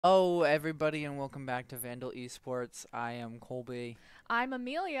Oh, everybody, and welcome back to Vandal Esports. I am Colby. I'm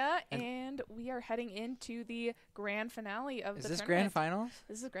Amelia, And and we are heading into the grand finale of is the this tournament. grand finals?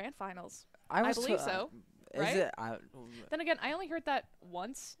 This is grand finals. I I was believe so, is right? it? Then again, I only heard that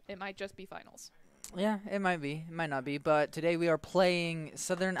once. It might just be finals. Yeah, it might be. It might not be. But today we are playing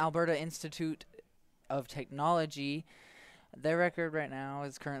Southern Alberta Institute of Technology. Their record right now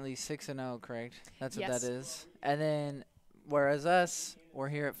is currently 6-0, correct? That's what Yes. that is. And then, whereas us, we're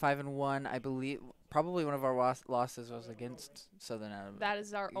here at 5-1. I believe probably one of our losses was against Southern Alberta. That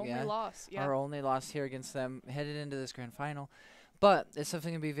is our only loss. Yeah. Our only loss here against them, headed into this grand final. But it's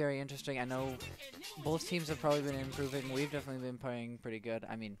something to be very interesting. I know both teams have probably been improving. We've definitely been playing pretty good.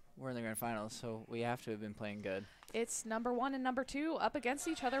 I mean, we're in the grand finals, so we have to have been playing good. It's number 1 and number 2 up against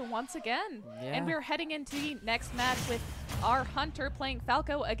each other once again. Yeah. And we're heading into the next match with our Hunter playing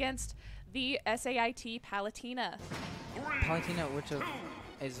Falco against the SAIT Palatina. Palatina, which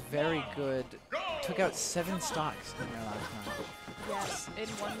is very good, took out 7 stocks in their last match. Yes, in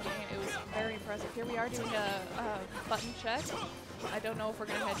one game. It was very impressive. Here we are doing a button check. I don't know if we're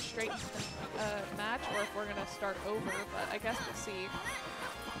going to head straight into the match or if we're going to start over, but I guess we'll see.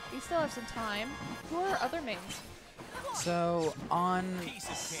 We still have some time. Who are our other mains? So on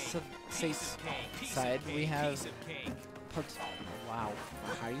Sate's side, we have wow,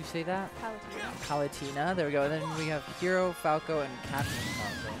 how do you say that? Palatina. There we go. And then we have Hero, Falco, and Captain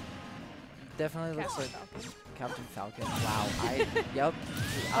Falco. Definitely looks like Captain Falcon. Wow. Yep.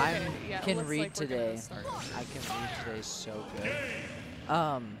 Okay, yeah, can read like today. I can read today so good.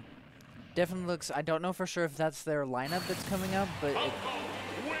 Definitely looks. I don't know for sure if that's their lineup that's coming up, but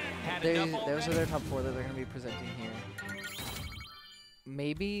those are their top 4 that they're going to be presenting here.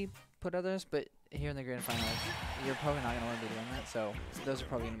 Maybe put others, but here in the grand finals, you're probably not going to want to be doing that. So those are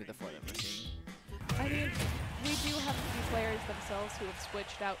probably going to be the 4 that we're seeing. I mean, we do have a few players themselves who have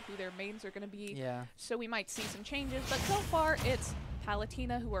switched out who their mains are going to be. Yeah. So we might see some changes, but so far it's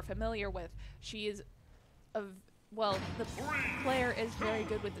Palatina, who we're familiar with. She is well, the player is very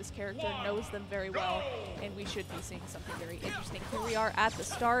good with this character, knows them very well, and we should be seeing something very interesting. Here we are at the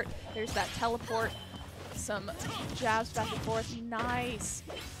start. There's that teleport, some jabs back and forth. Nice,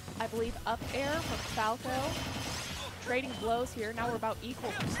 I believe, up air from Falco. Trading blows here. Now we're about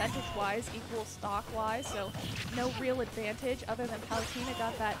equal percentage-wise, equal stock-wise, so no real advantage other than Palatina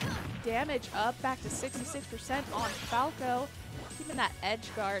got that damage up back to 66% on Falco. Keeping that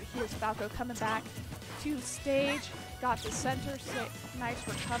edge guard. Here's Falco coming back to stage. Got the center. Nice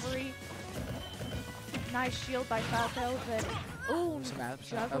recovery. Nice shield by Falco. Then, ooh,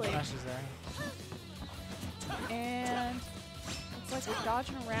 juggling. And it's like we're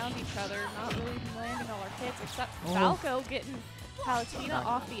dodging around each other, not really landing all our hits, except Falco getting Palatina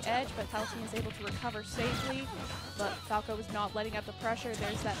off the edge, but Palatina is able to recover safely. But Falco is not letting up the pressure.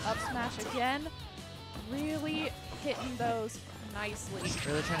 There's that up smash again. Really hitting those nicely.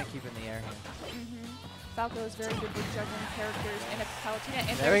 Really trying to keep in the air here. Falco is very good with juggling characters, and it's Palatina.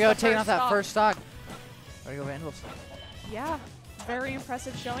 And there we go, taking off that first stock. There we go, Vandals. Yeah, very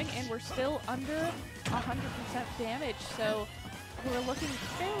impressive showing, and we're still under 100% damage, so we're looking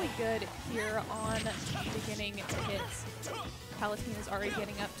fairly good here on beginning hits. Palatina's already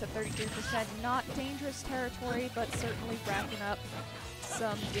getting up to 33%. Not dangerous territory, but certainly racking up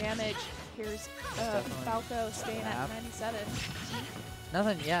some damage. Here's Falco staying at 97.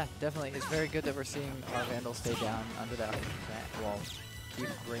 Nothing, yeah, definitely. It's very good that we're seeing our Vandals stay down under that 100% wall. Keep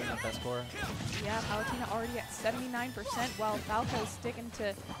bringing up that score. Yeah, Palatina already at 79%, while Falco's sticking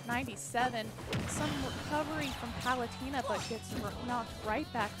to 97. Some recovery from Palatina, but gets knocked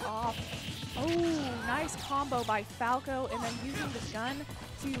right back off. Oh, nice combo by Falco, and then using the gun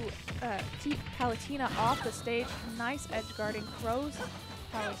to keep Palatina off the stage. Nice edge guarding, throws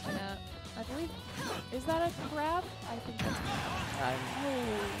Palatina. I believe, is that a grab? I think that's a grab.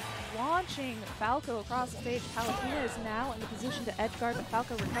 Launching Falco across the stage. Palatina is now in the position to edge guard, but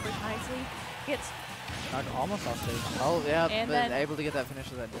Falco recovers nicely. Gets almost off stage. Oh, yeah, and but then able to get that finish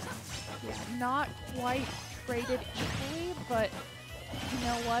with that distance. Yeah, not quite traded equally, but you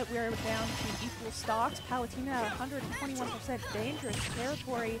know what? We're down to equal stocks. Palatina at 121% dangerous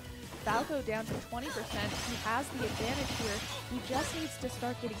territory. Falco down to 20%. He has the advantage here. He just needs to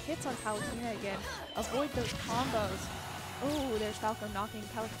start getting hits on Palatina again. Avoid those combos. Oh, there's Falco knocking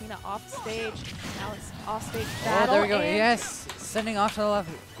Palatina off stage. Now it's off stage battle. Oh, there we go. Yes, sending off to the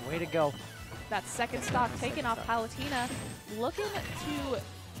left. Way to go. That second stock taken off Palatina. Looking to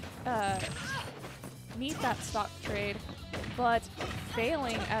meet that stock trade, but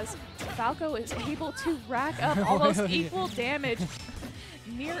failing as Falco is able to rack up almost equal damage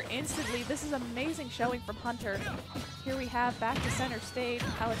near instantly. This is amazing showing from Hunter. here we have back to center stage.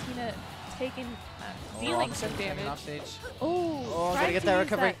 Palatina taking, dealing some damage. Off stage. Oh, gotta get that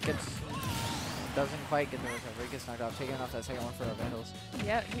recovery. Doesn't quite get the recovery. Gets knocked off. Taking off that second one for the Vandals.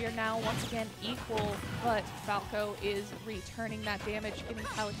 Yeah, we are now once again equal, but Falco is returning that damage, getting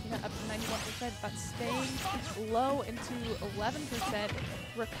Palatina up to 91%, but staying low into 11%,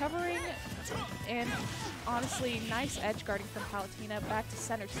 recovering, and honestly, nice edge guarding from Palatina. Back to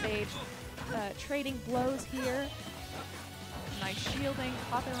center stage, trading blows here. Nice shielding,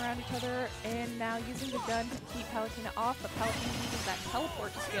 hopping around each other, and now using the gun to keep Palatina off, but Palatina uses that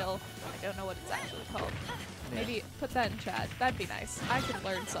teleport skill. I don't know what it's actually called. Maybe put that in chat. That'd be nice. I could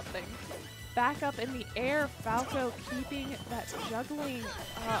learn something. Back up in the air, Falco keeping that juggling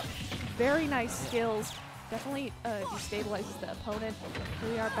up. Very nice skills. Definitely destabilizes the opponent.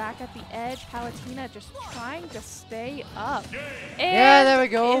 We are back at the edge. Palatina just trying to stay up. And yeah, there we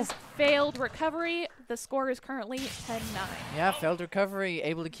go. Failed recovery. The score is currently 10-9. Yeah, failed recovery.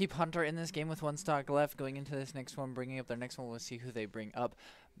 Able to keep Hunter in this game with 1 stock left. Going into this next one, bringing up their next one. We'll see who they bring up.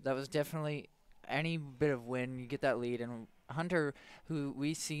 That was definitely any bit of win. You get that lead. And Hunter, who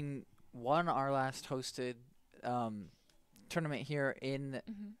we seen won our last hosted tournament here in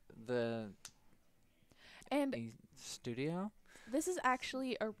the studio. This is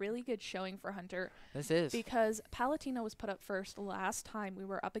actually a really good showing for Hunter. This is. Because Palatina was put up first last time we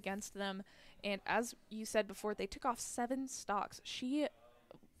were up against them. And as you said before, they took off 7 stocks. She,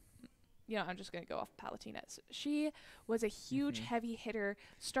 I'm just going to go off Palatina. She was a huge heavy hitter.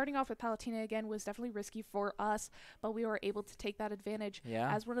 Starting off with Palatina again was definitely risky for us, but we were able to take that advantage.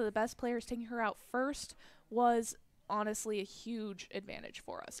 Yeah. As one of the best players, taking her out first was honestly a huge advantage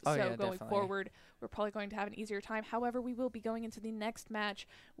for us. Oh, so yeah, going definitely. forward, we're probably going to have an easier time. However, we will be going into the next match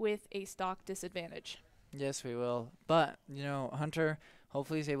with a stock disadvantage. Yes, we will. But, Hunter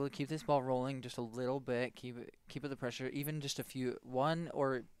hopefully is able to keep this ball rolling just a little bit, keep it the pressure, even just a few, 1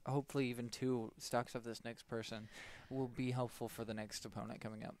 or hopefully even 2 stocks of this next person will be helpful for the next opponent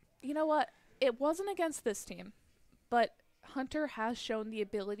coming up. You know what? It wasn't against this team, but Hunter has shown the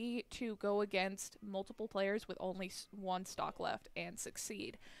ability to go against multiple players with only 1 stock left and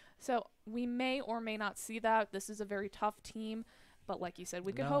succeed. So we may or may not see that. This is a very tough team, but like you said,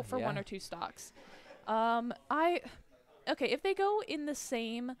 we could hope for 1 or 2 stocks. Okay, if they go in the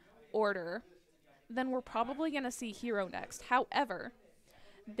same order, then we're probably going to see Hero next. However,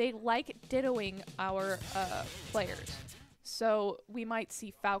 they like dittoing our players, so we might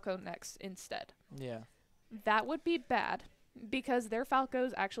see Falco next instead. Yeah. That would be bad because their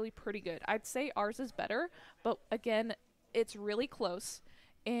Falco's actually pretty good. I'd say ours is better, but again, it's really close,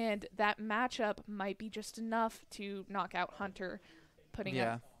 and that matchup might be just enough to knock out Hunter, putting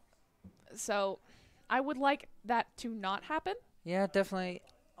up. So I would like that to not happen. Yeah, definitely.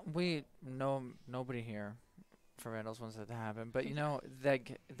 Nobody here for Vandals wants that to happen, but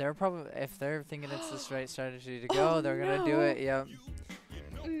they're probably, if they're thinking it's the right strategy to go, they're gonna do it. Yeah.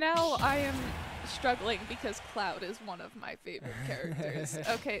 Now I am struggling because Cloud is one of my favorite characters.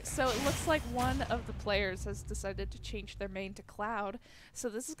 Okay, so it looks like one of the players has decided to change their main to Cloud. So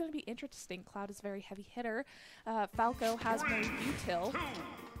this is going to be interesting. Cloud is a very heavy hitter. Falco has more util.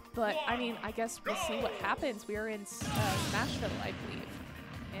 But, I guess we'll see what happens. We are in Smashville, I believe.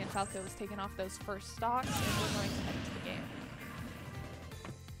 And Falco is taking off those first stocks, and we're going to head into the game.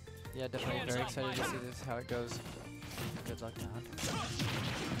 Yeah, definitely very excited to see this, how it goes. Good luck, now.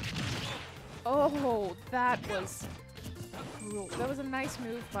 Oh, that was cool. That was a nice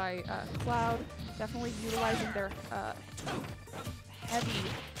move by Cloud. Definitely utilizing their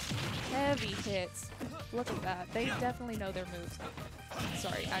heavy hits. Look at that. They definitely know their moves.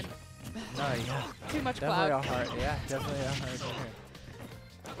 Sorry, I'm too much Cloud. Definitely a hard hitter.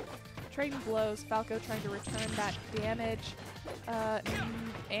 Trading blows, Falco trying to return that damage,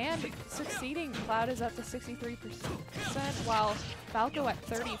 and succeeding. Cloud is up to 63%, while Falco at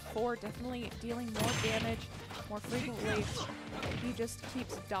 34, definitely dealing more damage more frequently. He just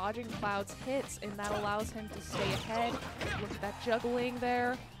keeps dodging Cloud's hits, and that allows him to stay ahead. Look at that juggling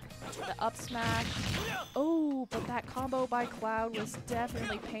there. The up smash. Oh, but that combo by Cloud was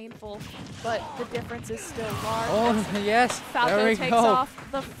definitely painful, but the difference is still large. Oh, yes. Falco takes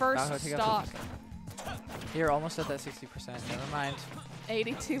off the first stock. Here, almost at that 60%. Never mind.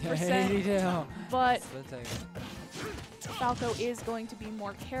 82%. 82. But Falco is going to be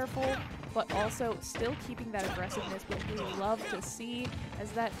more careful, but also still keeping that aggressiveness, which we love to see,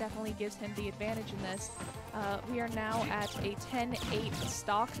 as that definitely gives him the advantage in this. We are now at a 10-8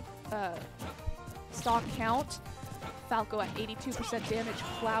 stock count. Falco at 82% damage,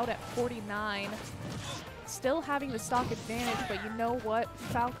 Cloud at 49. Still having the stock advantage, but you know what?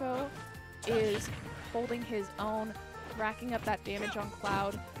 Falco is holding his own. racking up that damage on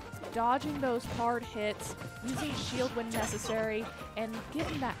Cloud, dodging those hard hits, using shield when necessary, and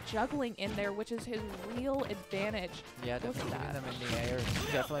getting that juggling in there, which is his real advantage. Yeah, definitely keeping them in the air.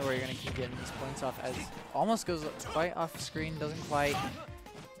 Definitely where you're going to keep getting these points off, as almost goes quite off screen, doesn't quite.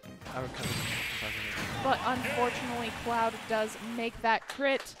 But unfortunately, Cloud does make that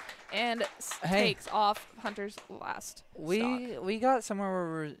crit and takes off Hunter's last stock. We got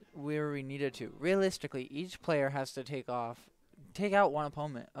somewhere where we needed to. Realistically, each player has to take out one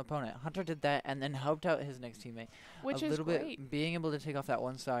opponent. Hunter did that and then helped out his next teammate. Which is a little great. Bit, being able to take off that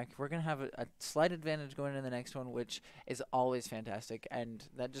one stock. We're going to have a slight advantage going into the next one, which is always fantastic. And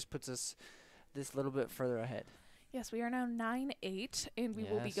that just puts us this little bit further ahead. Yes, we are now 9-8, and we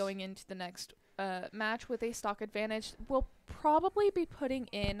will be going into the next match with a stock advantage. We'll probably be putting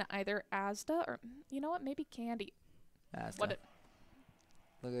in either Asda or, you know what, maybe Candy. Asda.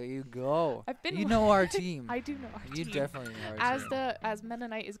 Look at you go. You know our team. I do know our team. You definitely know our team. As Meta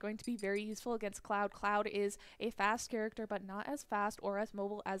Knight is going to be very useful against Cloud. Cloud is a fast character, but not as fast or as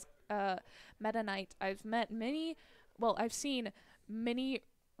mobile as Meta Knight. I've seen many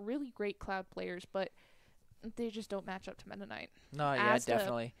really great Cloud players, but they just don't match up to Meta Knight. No, yeah,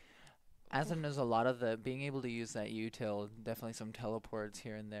 definitely. Asda knows a lot of the being able to use that util, definitely some teleports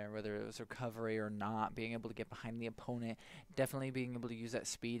here and there, whether it was recovery or not, being able to get behind the opponent, definitely being able to use that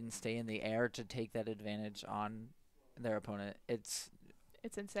speed and stay in the air to take that advantage on their opponent. It's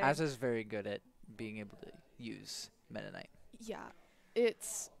insane. Asda's very good at being able to use Meta Knight. Yeah,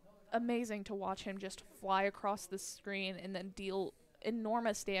 it's amazing to watch him just fly across the screen and then deal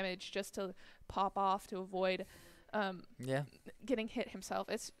enormous damage just to pop off to avoid getting hit himself.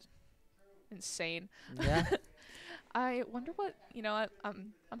 It's insane. Yeah. I wonder what,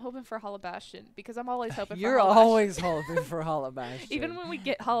 I'm hoping for Hollow Bastion, because I'm always hoping for You're always hoping for Hollow Bastion. Even when we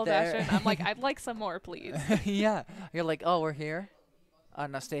get Hollow Bastion, I'm like, I'd like some more, please. Yeah. You're like, oh, we're here?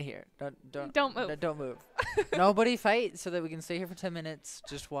 No, stay here. Don't move. Don't move. Nobody fight so that we can stay here for 10 minutes.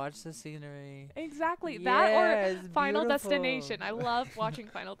 Just watch the scenery. Exactly. Yeah, that or Final beautiful. Destination. I love watching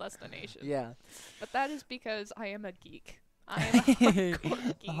Final Destination. Yeah. But that is because I am a geek. I am a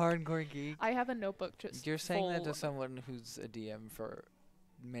hardcore geek. A hardcore geek. I have a notebook just You're saying that to someone who's a DM for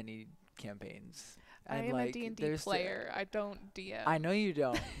many campaigns. I am a D&D player. I don't DM. I know you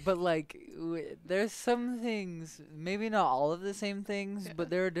don't. But, there's some things, maybe not all of the same things, but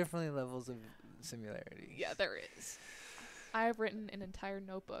there are definitely levels of similarity. Yeah, there is. I have written an entire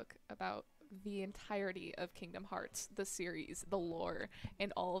notebook about the entirety of Kingdom Hearts, the series, the lore,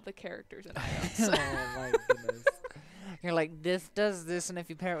 and all of the characters and items. Oh, my goodness. You're like, this does this, and if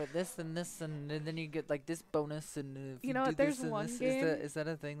you pair it with this, and then you get, this bonus, and if you know what, there's one game. Is that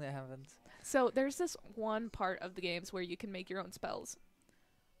a thing that happens? So there's this one part of the games where you can make your own spells.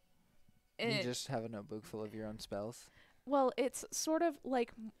 You just have a notebook full of your own spells? Well, it's sort of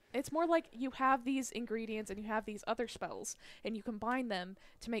like, it's more like you have these ingredients and you have these other spells, and you combine them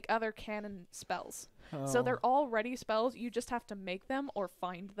to make other canon spells. Oh. So they're already spells, you just have to make them or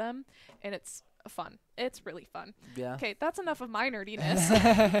find them, and it's fun. It's really fun. Yeah. Okay, that's enough of my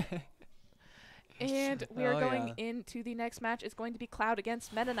nerdiness. And we are going into the next match. It's going to be Cloud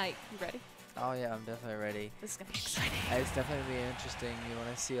against Meta Knight. You ready? Oh, yeah, I'm definitely ready. This is going to be exciting. It's definitely going to be interesting. You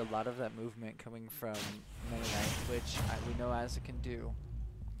want to see a lot of that movement coming from Meta Knight, which we know Asda can do.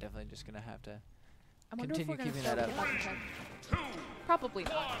 Definitely just going to have to continue keeping that up. Probably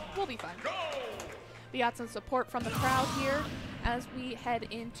not. We'll be fine. We got some support from the crowd here as we head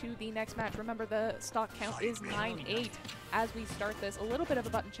into the next match. Remember, the stock count is 9-8 as we start this. A little bit of a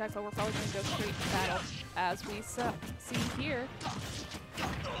button check, but we're probably going to go straight to battle. As we see here,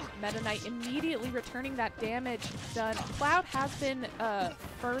 Meta Knight immediately returning that damage done. Cloud has been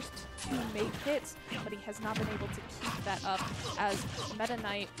first to make hits, but he has not been able to keep that up as Meta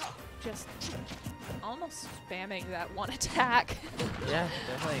Knight just almost spamming that one attack. Yeah,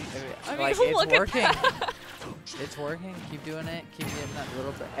 definitely. I mean, it's working. It's working. Keep doing it. Keep getting that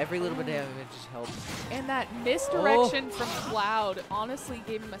little bit. Every little bit of damage just helps. And that misdirection from Cloud honestly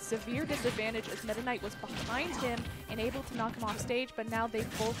gave him a severe disadvantage as Meta Knight was behind him and able to knock him off stage, but now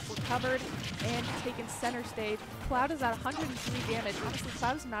they've both recovered and taken center stage. Cloud is at 103 damage. Honestly,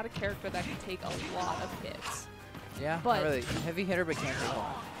 Cloud is not a character that can take a lot of hits. Yeah, but not really. Heavy hitter, but can't take a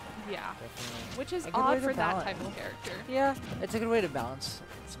lot. Yeah, definitely. Which is odd for that type of character. Yeah, it's a good way to balance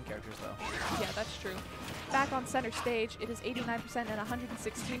some characters, though. Yeah, that's true. Back on center stage, it is 89% and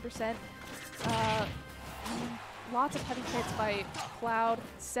 116%. lots of heavy hits by Cloud,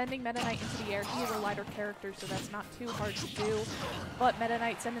 sending Meta Knight into the air. He is a lighter character, so that's not too hard to do. But Meta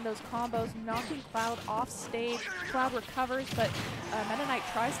Knight sending those combos, knocking Cloud off stage. Cloud recovers, but Meta Knight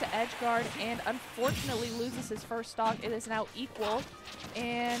tries to edge guard and unfortunately loses his first stock. It is now equal.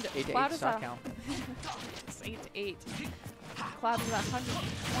 And 8-8 stock count. It's 8-8. Cloud is at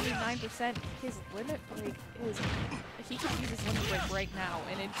 129%. His limit break is, he could use his limit break right now,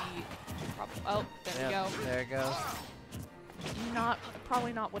 and it'd be probably, oh, there we go. There it goes.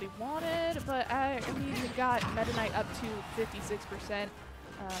 Probably not what he wanted, but I mean, we got Meta Knight up to 56%.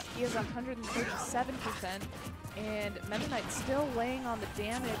 He is 137%, and Meta Knight's still laying on the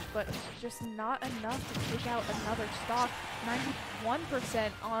damage, but just not enough to take out another stock.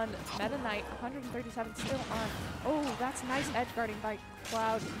 91% on Meta Knight, 137 still on. Oh, that's nice edge guarding by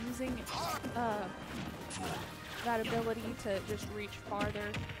Cloud, using that ability to just reach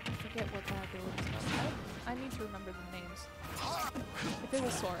farther. I forget what that ability is called. I need to remember the names. If it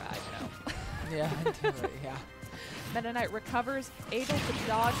was Sora, I'd know. Yeah, yeah. Meta Knight recovers, able to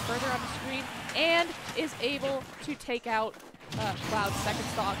dodge further on the screen, and is able to take out Cloud's second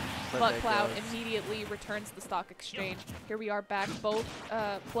stock, but Cloud immediately returns the stock exchange. Here we are back. Both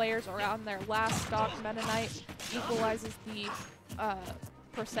players are on their last stock. Meta Knight equalizes the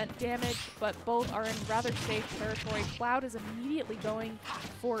percent damage, but both are in rather safe territory. Cloud is immediately going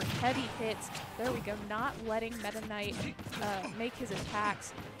for heavy hits. There we go, not letting Meta Knight make his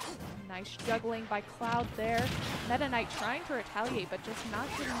attacks. Nice juggling by Cloud there. Meta Knight trying to retaliate, but just not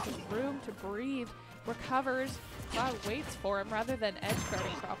giving him room to breathe. Recovers. Cloud waits for him rather than edge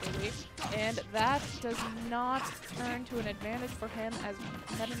guarding properly. And that does not turn to an advantage for him as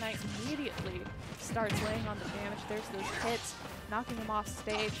Meta Knight immediately starts laying on the damage. There's those hits, knocking him off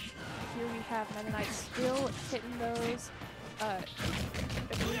stage. Here we have Meta Knight still hitting those, I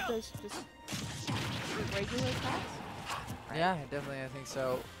believe those just regular attacks. Right? Yeah, definitely, I think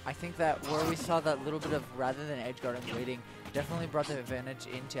so. I think that where we saw that little bit of rather than edge guard and waiting definitely brought the advantage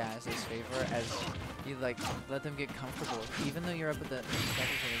into Az's favor as you like let them get comfortable. Even though you're up at the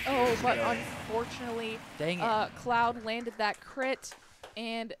second. Oh, but unfortunately, dang it. Cloud landed that crit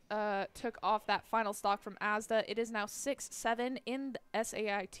and took off that final stock from Asda. It is now 6-7 in the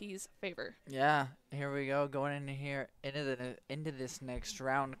SAIT's favor. Yeah, here we go, going into here into this next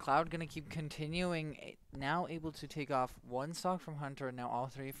round. Cloud gonna keep continuing, now able to take off one stock from Hunter, and now all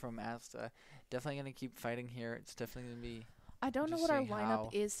three from Asda. Definitely gonna keep fighting here. It's definitely gonna be. I don't know what our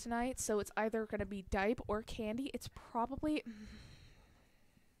lineup is tonight, so it's either gonna be Dipe or Candy. It's probably.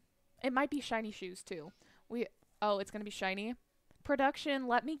 It might be Shiny Shoes too. It's gonna be Shiny. Production,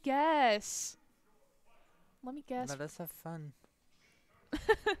 let me guess. Let us have fun.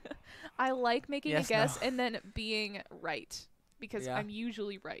 I like making a guess and then being right, because I'm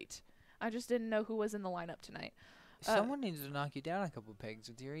usually right. I just didn't know who was in the lineup tonight. Someone needs to knock you down a couple pegs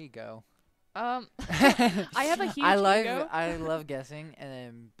with your ego. I have a huge ego. I love guessing and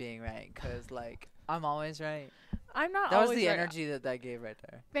then being right, because like I'm always right. I'm not that always was the right. energy that gave right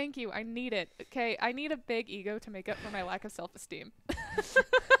there. Thank you. I need it. Okay, I need a big ego to make up for my lack of self-esteem.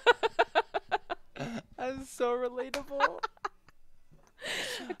 That's so relatable.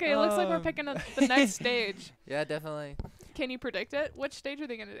 Okay, it looks like we're picking up the next stage. Yeah, definitely. Can you predict it? Which stage are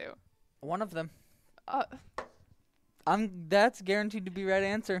they gonna do? One of them. That's guaranteed to be right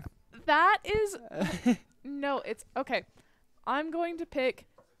answer. That is no. It's okay. I'm going to pick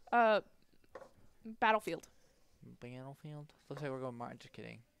Battlefield. Battlefield? Looks like we're going March. Just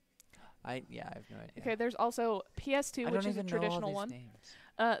kidding. I have no idea. Okay, there's also PS2, which is a traditional one.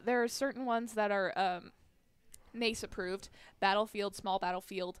 There are certain ones that are NACE approved. Battlefield, Small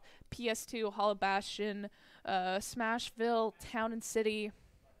Battlefield, PS2, Hollow Bastion, Smashville, Town and City.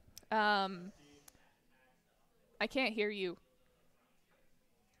 I can't hear you.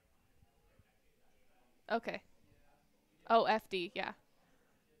 Okay. Oh, FD, yeah.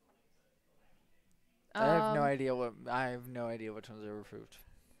 I have no idea which ones are approved.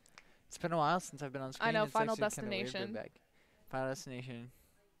 It's been a while since I've been on screen. I know. Final Destination. Final Destination.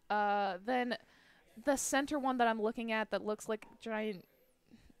 Then the center one that I'm looking at that looks like giant.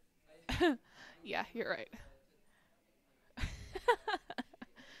 Yeah, you're right.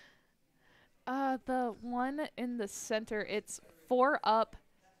 The one in the center, it's 4 up,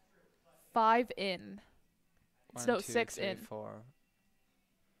 5 in. So 6 in. 4.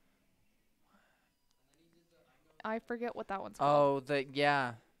 I forget what that one's called. Oh,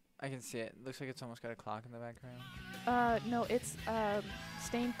 yeah. I can see it. Looks like it's almost got a clock in the background. No, it's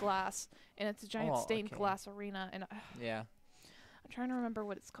stained glass, and it's a giant stained glass arena. And yeah. I'm trying to remember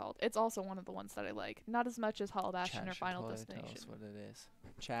what it's called. It's also one of the ones that I like. Not as much as Hollow Bastion or Final Destination. Tell us what it is.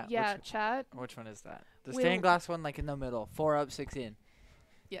 Chat. Yeah, chat. Which one is that? The stained glass one, like in the middle. 4 up, 6 in.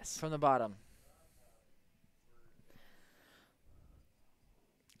 Yes. From the bottom.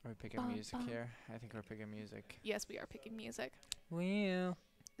 Are we picking music here? I think we're picking music. Yes, we are picking music. Well.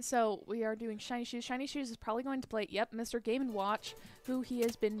 So we are doing Shiny Shoes. Shiny Shoes is probably going to play, Mr. Game & Watch, who he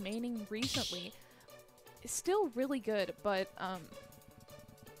has been maining recently. Is still really good, but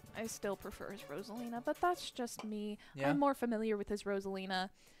I still prefer his Rosalina, but that's just me. Yeah. I'm more familiar with his Rosalina,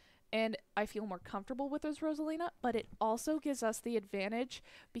 and I feel more comfortable with his Rosalina, but it also gives us the advantage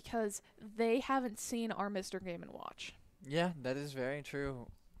because they haven't seen our Mr. Game & Watch. Yeah, that is very true.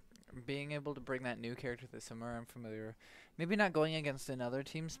 Being able to bring that new character that's somewhere unfamiliar, maybe not going against in other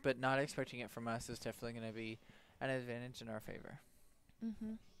teams, but not expecting it from us is definitely going to be an advantage in our favor.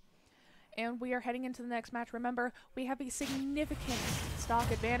 Mm-hmm. And we are heading into the next match. Remember, we have a significant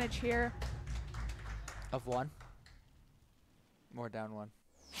stock advantage here. Of 1? More down 1.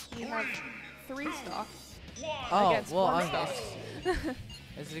 We have 3 stock. Against 1 stock.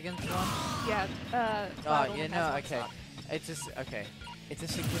 Is it against 1? Yeah. Okay. It's just, okay. It's a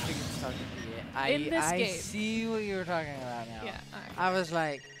significant stock in this game. I see what you were talking about now. Yeah. I was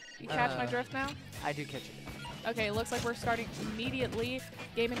like... You catch my drift now? I do catch it. Okay, it looks like we're starting immediately.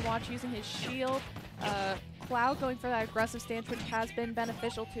 Game & Watch using his shield. Cloud going for that aggressive stance, which has been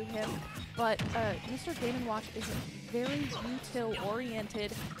beneficial to him. But Mr. Game & Watch is very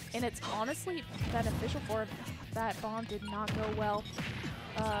util-oriented, and it's honestly beneficial for him. That bomb did not go well.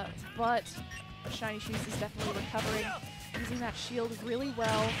 But Shiny Shoes is definitely recovering, using that shield really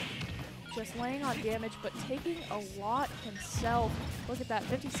well. Just laying on damage, but taking a lot himself. Look at that,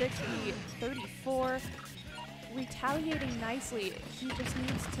 56 v 34. Retaliating nicely. He just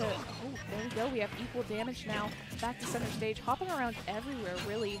needs to... Oh, there we go. We have equal damage now. Back to center stage. Hopping around everywhere,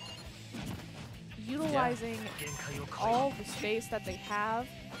 really. Utilizing all the space that they have.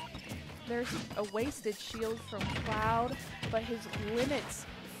 There's a wasted shield from Cloud, but his limit's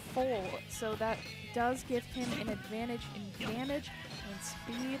full, so that does give him an advantage in damage and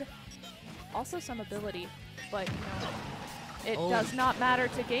speed. Also some ability, but, you know, it does not matter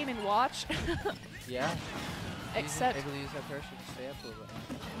to Game & Watch. Yeah. Except able to use that pressure to stay up a little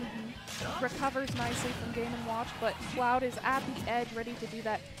bit. Recovers nicely from Game & Watch, but Cloud is at the edge, ready to do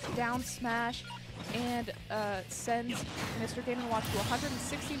that down smash, and sends Mr. Game & Watch to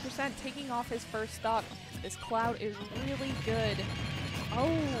 116%, taking off his first stock. This Cloud is really good.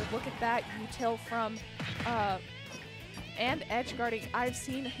 Oh, look at that util from and edge guarding. I've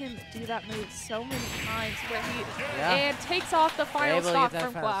seen him do that move so many times where he and takes off the final stock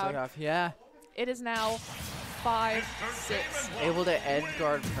from Cloud. Yeah. It is now 5-6. Able to edge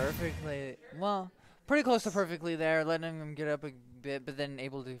guard perfectly. Well, pretty close to perfectly there, letting him get up a bit, but then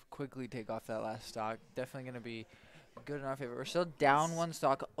able to quickly take off that last stock. Definitely going to be good in our favor. We're still down 1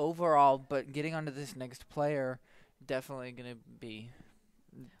 stock overall, but getting onto this next player, definitely going to be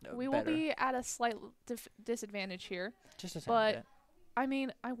we will be at a slight disadvantage here. Just a tiny bit. I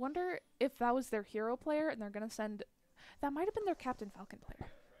mean, I wonder if that was their hero player and they're going to send... That might have been their Captain Falcon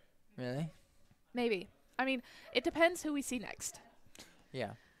player. Really? Maybe. I mean, it depends who we see next.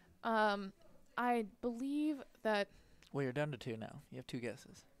 Yeah. I believe that... Well, you're down to 2 now. You have 2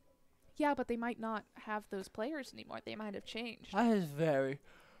 guesses. Yeah, but they might not have those players anymore. They might have changed. That is very,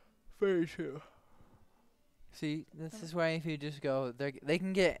 very true. See, this is why if you just go, they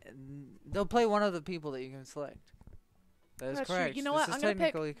can get... They'll play one of the people that you can select. That is correct. True. You know what? This is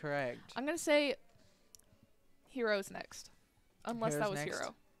technically correct. I'm going to say Heroes next. Unless that was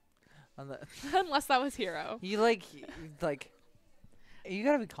Hero. Unless that was Hero. You you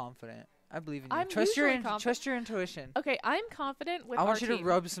gotta be confident. I believe in you. Trust your intuition. Okay, I'm confident with I want you to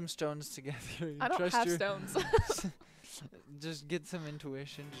rub some stones together. I don't have stones. Just get some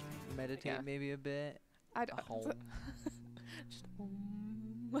intuition. Just meditate maybe a bit. I don't.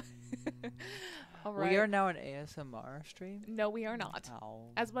 All right. We are now an ASMR stream. No, we are not. Oh.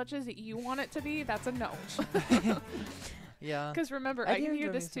 As much as you want it to be, that's a no. Yeah. Because remember, I can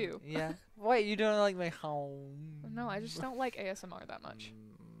hear this too. Yeah. Wait, you don't like my home? No, I just don't like ASMR that much.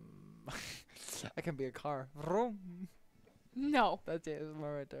 I can be a car. Vroom. No. That's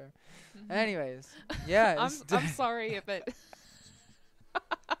ASMR right there. Anyways, yeah. I'm sorry if it...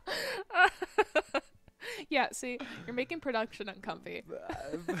 Yeah, see, you're making production uncomfy.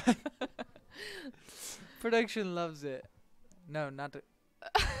 Production loves it. No, not to...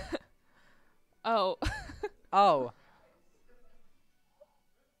 Oh. Oh.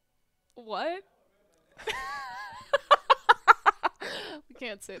 What? We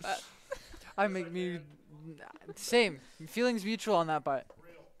can't say that. I make me same feelings mutual on that part.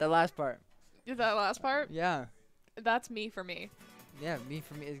 That last part. That last part? Yeah. That's me for me. Yeah, me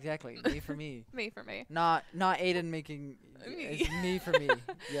for me exactly. Me for me. Me for me. Not Aiden making. It's me for me.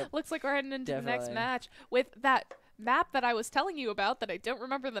 Yep. Looks like we're heading into the next Definitely. match with that map that I was telling you about that I don't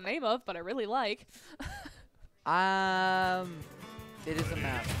remember the name of, but I really like. It is a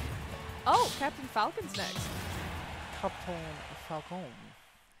map. Oh, Captain Falcon's next. Captain Falcon.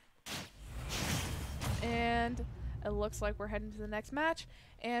 And it looks like we're heading to the next match.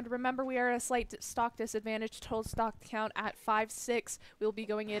 And remember, we are at a slight stock disadvantage. Total stock count at 5-6. We'll be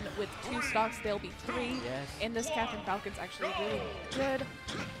going in with 2 stocks. They'll be 3. Yes. And this Captain Falcon's actually really good.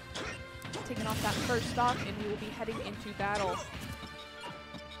 Taking off that first stock, and we will be heading into battle.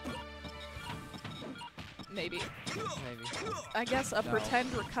 Maybe. Maybe. I guess a No.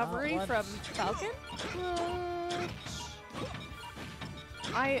 pretend recovery What? from Falcon?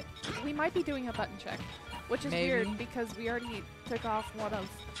 We might be doing a button check, which is Maybe. weird because we already took off one of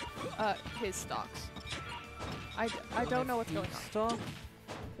his stocks. I don't know what's going on. Stock?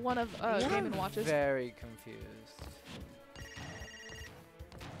 One of Game & Watch's. Very confused.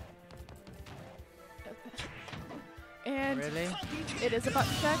 And Really? it is a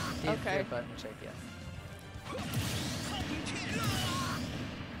button check? It's Okay. a button check, yes.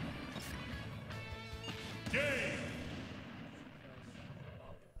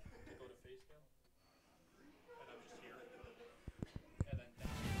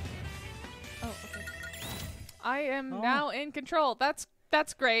 Oh, okay. I am Oh. now in control. That's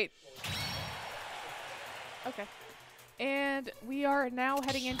great. Okay. And we are now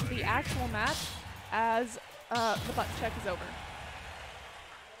heading into the actual match as the button check is over.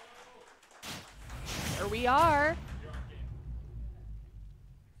 Here we are.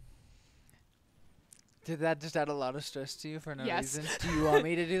 Did that just add a lot of stress to you for no Yes. reason? Do you want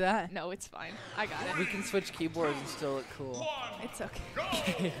me to do that? No, it's fine. I got it. We can switch keyboards and still look cool. It's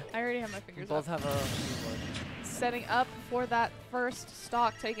okay. I already have my We fingers both up. have our own keyboard. Setting up for that first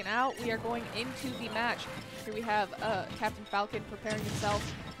stock taken out. We are going into the match. Here we have Captain Falcon preparing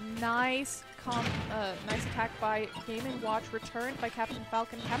himself. Nice attack by Game & Watch, returned by Captain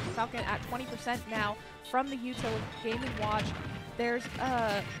Falcon. Captain Falcon at 20% now from the util of Game & Watch. There's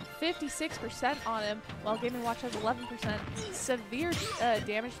 56% on him, while Game & Watch has 11%. Severe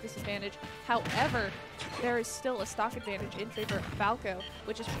damage disadvantage. However, there is still a stock advantage in favor of Falco,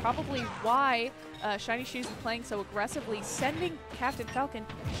 which is probably why Shiny Shoes is playing so aggressively, sending Captain Falcon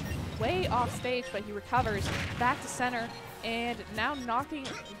way off stage, but he recovers back to center and now knocking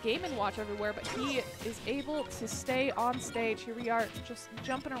Game & Watch everywhere, but he is able to stay on stage. Here we are just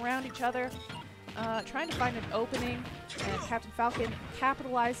jumping around each other, trying to find an opening, and Captain Falcon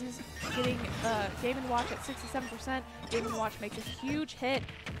capitalizes, getting Game & Watch at 67%. Game & Watch makes a huge hit,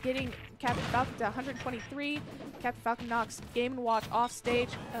 getting Captain Falcon to 123. Captain Falcon knocks Game & Watch off stage.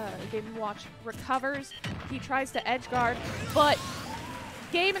 Game & Watch recovers. He tries to edge guard, but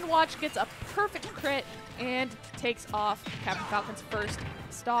Game & Watch gets a perfect crit and takes off Captain Falcon's first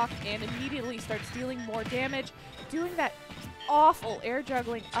stock and immediately starts dealing more damage, doing that awful air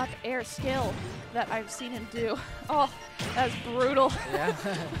juggling up air skill that I've seen him do. Oh, that's brutal. Yeah.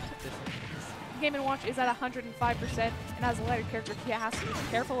 Game & Watch is at 105%, and as a lighter character, he has to be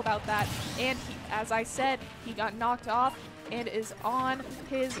careful about that. And he, as I said, he got knocked off and is on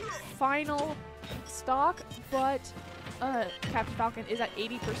his final stock, but Captain Falcon is at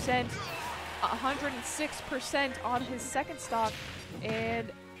 80%, 106% on his second stock,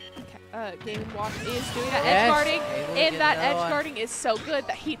 and Game & Watch is doing that edge guarding, and that edge guarding is so good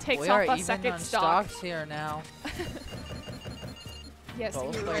that he takes off a second stock. Stocks here now. Yes,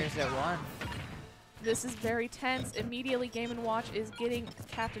 Both you're players right. at one. This is very tense. Immediately, Game & Watch is getting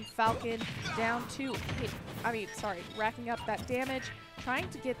Captain Falcon down to, racking up that damage, trying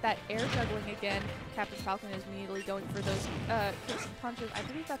to get that air juggling again. Captain Falcon is immediately going for those kicks and punches. I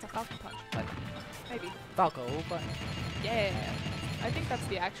believe that's a Falcon punch, but maybe. Falco, but Yeah, I think that's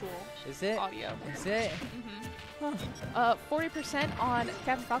the actual is it? audio. Is it? Mm-hmm. 40% on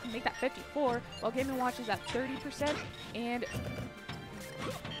Captain Falcon, make that 54, while Game & Watch is at 30%, and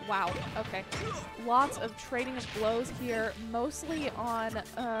wow, okay. Lots of trading of blows here, mostly on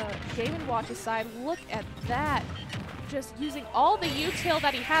Game & Watch's side. Look at that. Just using all the util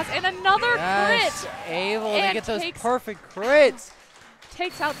that he has, and another Yes, crit! able to And get those takes- perfect crits.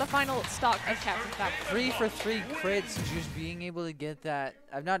 Takes out the final stock of Captain Falcon. 3 for 3 crits, just being able to get that.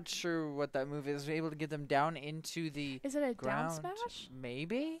 I'm not sure what that move is. Able to get them down into the Is it a down ground. smash?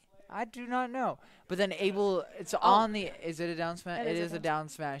 Maybe? I do not know. But then it's on the, is it a down smash? It is a down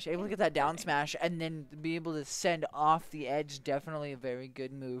smash. Able to get that down smash and then be able to send off the edge, definitely a very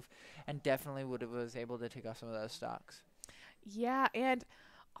good move. And definitely was able to take off some of those stocks. Yeah, and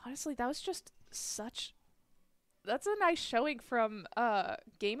honestly, that was just that's a nice showing from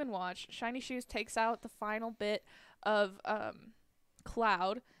Game & Watch. Shiny Shoes takes out the final bit of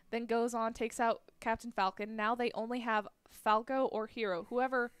Cloud, then goes on, takes out Captain Falcon. Now they only have Falco or Hero.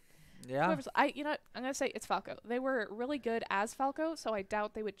 Whoever's I'm gonna say it's Falco. They were really good as Falco, so I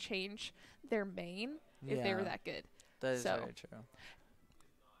doubt they would change their main if they were that good. That is very true.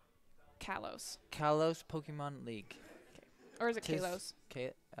 Kalos. Kalos Pokemon League. Okay. Or is it Kalos?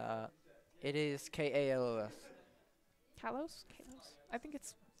 It is Kalos. Kalos? Kalos? I think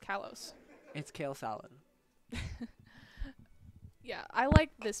it's Kalos. It's kale salad. Yeah, I like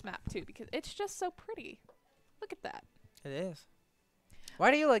this map too because it's just so pretty. Look at that. It is.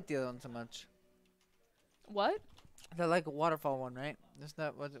 Why do you like the other one so much? What? The like waterfall one, right? Isn't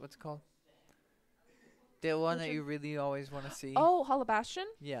that what's it called? The one that you really always want to see. Oh, Hollow Bastion?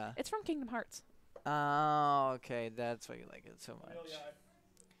 Yeah. It's from Kingdom Hearts. Oh, okay. That's why you like it so much.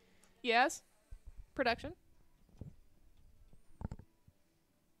 Yes. Production.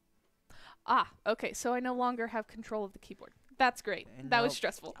 Ah, okay. So I no longer have control of the keyboard. That's great. That was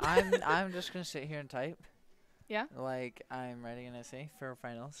stressful. I'm just gonna sit here and type. Yeah. Like I'm writing an essay for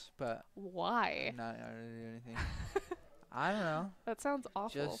finals, but why? I'm not gonna do anything. I don't know. That sounds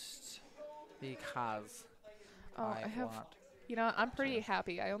awful. Just because. Oh, I have. Want. You know, I'm pretty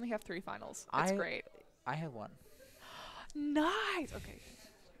happy. I only have 3 finals. That's great. I have 1. Nice. Okay.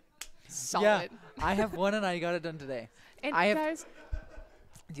 Solid. Yeah, I have 1 and I got it done today. And guys,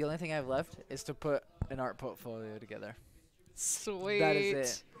 the only thing I have left is to put an art portfolio together. Sweet. That is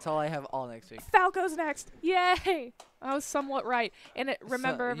it. That's all I have all next week. Falco's next. Yay! I was somewhat right. And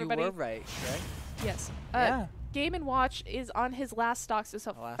remember, everybody. You were right, right? Yes. Yeah. Game & Watch is on his last stock, so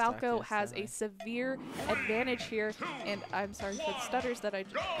Falco has a severe advantage here. And I'm sorry for the stutters that I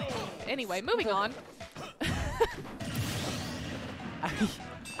just... Anyway, moving on.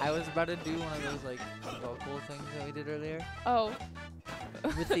 I was about to do one of those, like, vocal things that we did earlier. Oh.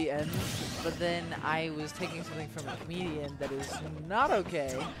 With the ends, but then I was taking something from a comedian that is not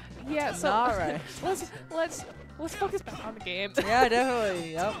okay. Yeah, so... Not right. Let's focus back on the game. Yeah,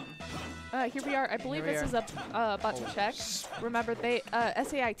 definitely, yep. Here we are. I believe this is a button check. Remember,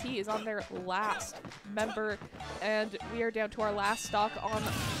 SAIT is on their last member, and we are down to our last stock on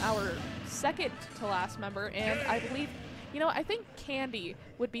our second to last member. And I believe, I think Candy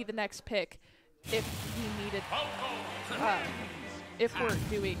would be the next pick if we needed, if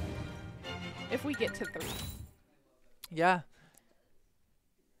we get to 3. Yeah.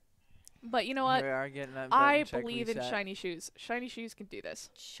 But you know what? We are getting that I believe in Shiny Shoes. Shiny Shoes can do this.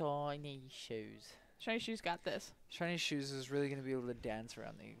 Shiny Shoes. Shiny Shoes got this. Shiny Shoes is really going to be able to dance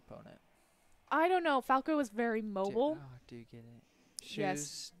around the opponent. I don't know. Falco is very mobile. Do you get it? Shoes,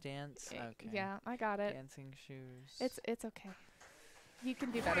 yes. Dance? Okay. Yeah, I got it. Dancing shoes. It's okay. You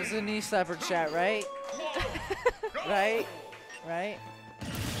can do better. This is a knee slapper chat, right? Right?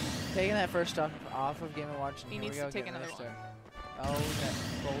 Taking that first stock off of Game & Watch. He needs to take another one. Oh, okay.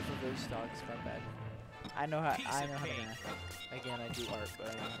 Both of those stocks. My bad. I know how to math. Again, I do art, but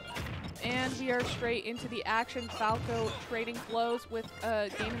I know how to math. And we are straight into the action. Falco trading blows with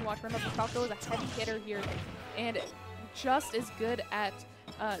Game & Watch. Remember, Falco is a heavy hitter here, and just as good at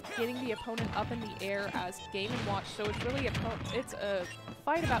getting the opponent up in the air as Game & Watch. So it's really it's a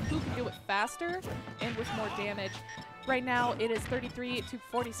fight about who can do it faster and with more damage. Right now, it is 33 to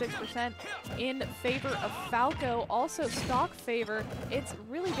 46% in favor of Falco. Also, stock favor. It's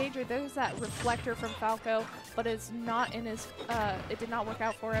really dangerous. There's that reflector from Falco, but it's not in his. It did not work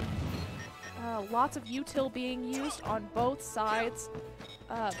out for him. Lots of util being used on both sides,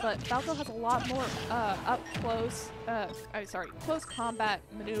 but Falco has a lot more up close. Close combat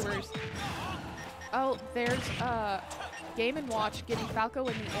maneuvers. Oh, there's Game & Watch getting Falco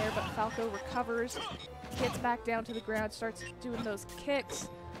in the air, but Falco recovers. Gets back down to the ground, starts doing those kicks,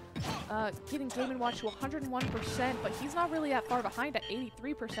 getting Game & Watch to 101%, but he's not really that far behind at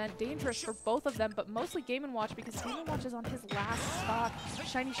 83%. Dangerous for both of them, but mostly Game & Watch because Game & Watch is on his last stock.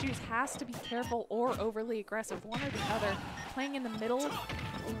 Shiny Shoes has to be careful or overly aggressive, one or the other. Playing in the middle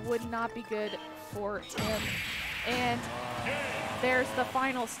would not be good for him. And there's the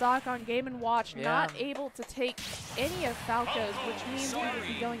final stock on Game & Watch, not able to take any of Falco's, which means we will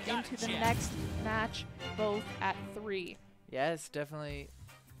be going into the next match, both at 3. Yes, definitely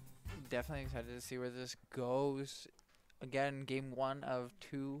excited to see where this goes. Again, game 1 of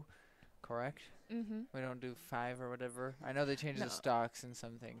 2 correct? Mm-hmm. We don't do 5 or whatever. I know they changed No. the stocks and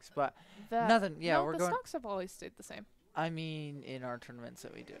some things, but The nothing. Yeah, no, we're the going. stocks have always stayed the same. I mean, in our tournaments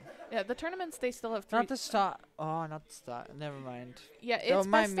that we do. Yeah, the tournaments they still have 3. Not the stock. Oh, not the stock. Never mind. Yeah, it's Don't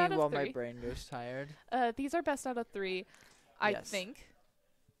mind best me out while of my 3. brain goes tired. These are best out of 3, I Yes. think.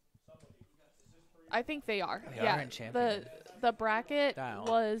 I think they are. They yeah, are in champion. the bracket Style.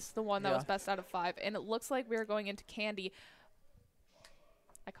 was the one that was Yeah. best out of 5, and it looks like we're going into Candy.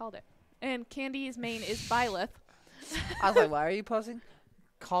 I called it. And Candy's main is Byleth. I was like, why are you pausing?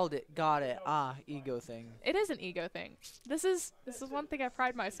 Called it. Got it. Ah, ego thing. It is an ego thing. This is one thing I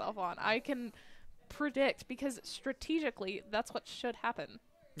pride myself on. I can predict because strategically that's what should happen.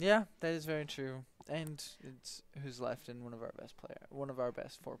 Yeah, that is very true. And it's who's left in one of our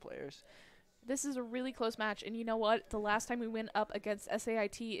best 4 players. This is a really close match, and you know what? The last time we went up against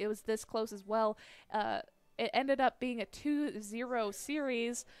SAIT, it was this close as well. It ended up being a 2-0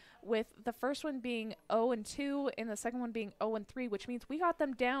 series, with the first one being 0-2 and the second one being 0-3, which means we got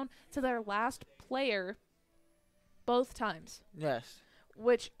them down to their last player both times. Yes.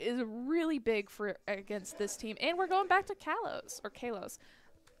 Which is really big for against this team. And we're going back to Kalos.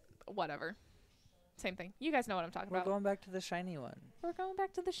 Whatever. Same thing. You guys know what I'm talking We're about. going back to the shiny one. We're going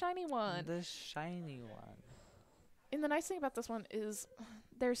back to the shiny one. The shiny one. And the nice thing about this one is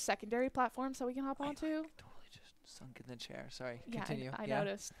there's secondary platforms that we can hop onto. Totally just sunk in the chair. Sorry. Continue. I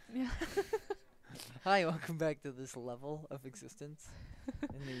noticed. Yeah. Hi, welcome back to this level of existence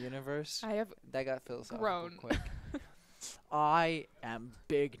in the universe. I have That got philosophical grown. quick. I am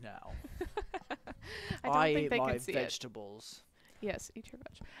big now. I don't think eat they my can see it. vegetables. Yes, eat your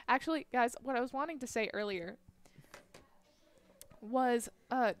veg. Actually, guys, what I was wanting to say earlier was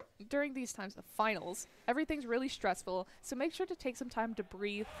during these times of finals, everything's really stressful, so make sure to take some time to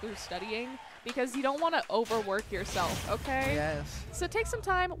breathe through studying because you don't want to overwork yourself, okay? Yes. So take some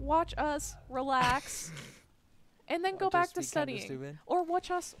time, watch us, relax, and then go Watch back us to be kinda studying. stupid. Or watch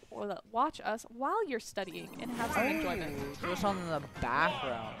us while you're studying and have some enjoyment. Just on the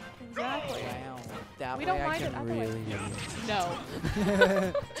background. Exactly. Wow. That We way don't I mind it can otherwise. really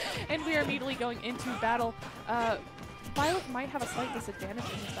No. And we are immediately going into battle. Violet might have a slight disadvantage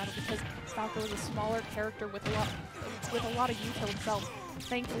in this battle because Falco is a smaller character with a lot of util himself.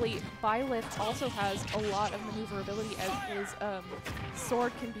 Thankfully, Violet also has a lot of maneuverability as his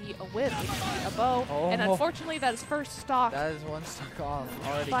sword can be a whip, it can be a bow, and Oh. unfortunately that is first stock. That is one stuck off.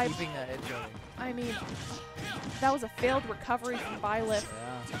 Already By- keeping that edge going. I mean, that was a failed recovery from Violet.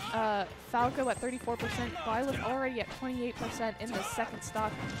 Yeah. Falco at 34%, Violet already at 28% in the second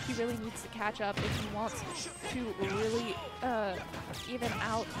stock. He really needs to catch up if he wants to really even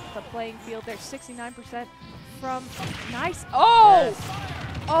out the playing field. There's 69% from nice. Oh!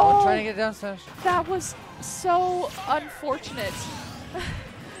 Yes. Oh! Trying to get downstairs. That was so unfortunate.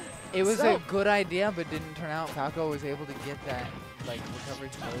 It was So- a good idea, but didn't turn out. Falco was able to get that recovery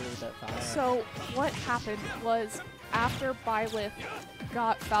totally with that fire. So what happened was after Byleth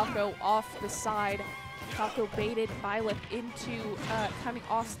got Falco off the side, Falco baited Byleth into coming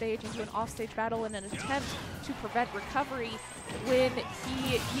off stage into an offstage battle in an attempt to prevent recovery when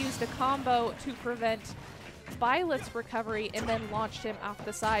he used a combo to prevent Byleth's recovery and then launched him off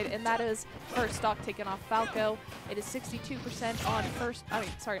the side, and that is first stock taken off Falco. It is 62%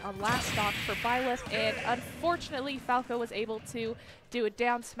 on last stock for Byleth, and unfortunately Falco was able to do a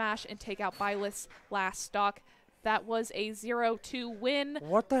down smash and take out Byleth's last stock. That was a 0-2 win.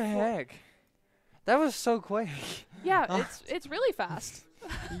 What the heck? That was so quick. Yeah, it's really fast.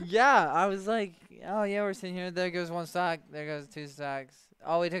 Yeah, I was like, oh yeah, we're sitting here. There goes one stock. There goes 2 stocks.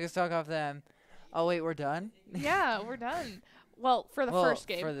 Oh, we took a stock off them. Oh wait, we're done? Yeah, we're done. Well, for the first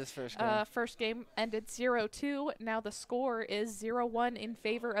game. For this first game. First game ended 0-2. Now the score is 0-1 in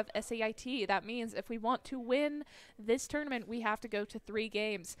favor of SAIT. That means if we want to win this tournament, we have to go to 3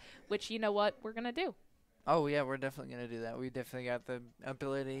 games, which you know what we're going to do. Oh yeah, we're definitely going to do that. We definitely got the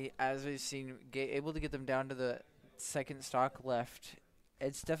ability, as we've seen, able to get them down to the second stock left.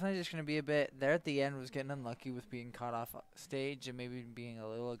 It's definitely just going to be a bit, there at the end was getting unlucky with being caught off stage and maybe being a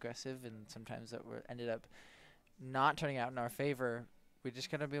little aggressive, and sometimes that ended up not turning out in our favor. We just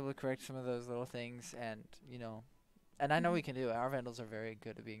got to be able to correct some of those little things, and, you know, and I know we can do it. Our Vandals are very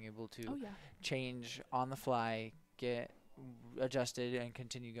good at being able to change on the fly, get adjusted, and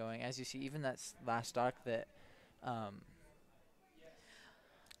continue going. As you see, even that last stock that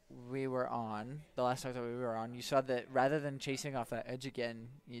we were on, the last stock that we were on, you saw that rather than chasing off that edge again,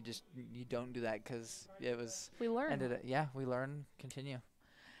 you don't do that because it was We learn. we learn, continue.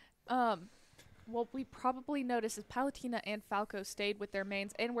 What we probably noticed is Palutena and Falco stayed with their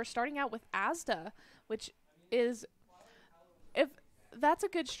mains, and we're starting out with Asda, which is, if that's a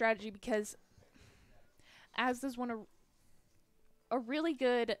good strategy because Asda's a really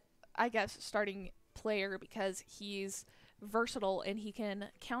good, I guess, starting player because he's versatile and he can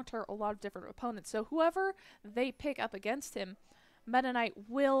counter a lot of different opponents. So whoever they pick up against him, Meta Knight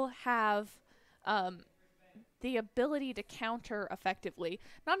will have the ability to counter effectively.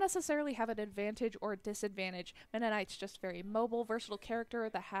 Not necessarily have an advantage or a disadvantage. Meta Knight's just very mobile, versatile character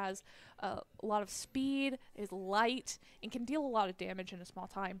that has a lot of speed, is light, and can deal a lot of damage in a small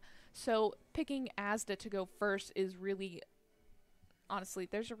time. So picking Asda to go first is really, honestly,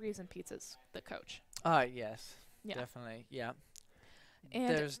 there's a reason Pizza's the coach. Yes. Yeah. Definitely. Yeah. And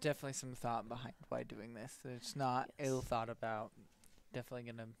there's definitely some thought behind why doing this. It's not ill thought about.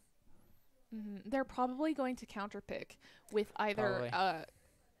 Definitely gonna. They're probably going to counterpick with either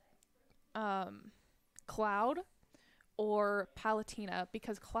Cloud or Palutena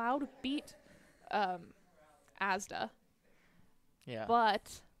because Cloud beat Asda. Yeah.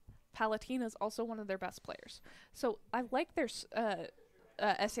 But Palutena is also one of their best players. So I like their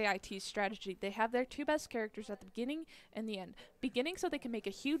SAIT strategy. They have their two best characters at the beginning and the end. Beginning so they can make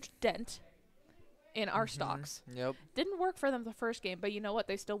a huge dent in our stocks. Yep. Didn't work for them the first game, but you know what?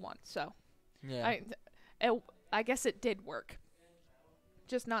 They still won. So yeah. I guess it did work.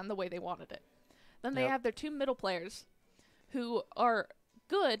 Just not in the way they wanted it. Then they have their two middle players who are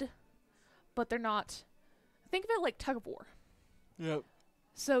good, but they're not. Think of it like tug of war. Yep.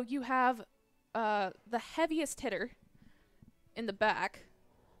 So you have the heaviest hitter in the back,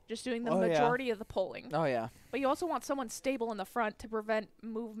 just doing the majority of the pulling. Oh, yeah. But you also want someone stable in the front to prevent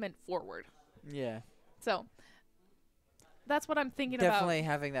movement forward. Yeah. So that's what I'm thinking definitely about. Definitely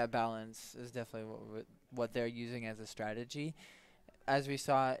having that balance is definitely what they're using as a strategy. As we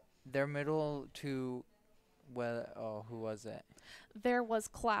saw, their middle two, who was it? There was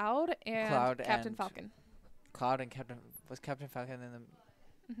Cloud and Captain Falcon. Cloud and Captain... Was Captain Falcon in the...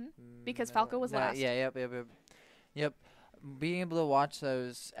 Because Falco was last. Yeah, yep. Being able to watch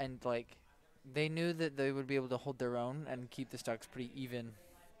those and, like, they knew that they would be able to hold their own and keep the stocks pretty even,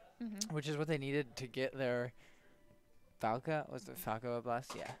 which is what they needed to get their Falco. Was it Falco a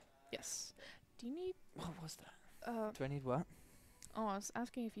blast? Yeah. Yes. Do you need... What was that? Do I need what? Oh, I was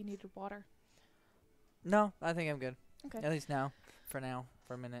asking if you needed water. No, I think I'm good. Okay. At least now. For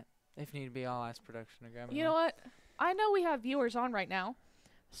a minute. If need to be, I'll ask production to grab me. You know what? I know we have viewers on right now,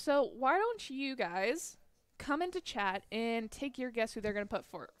 so why don't you guys come into chat and take your guess who they're going to put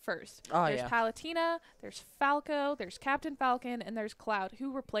for first. There's Palutena, there's Falco, there's Captain Falcon, and there's Cloud,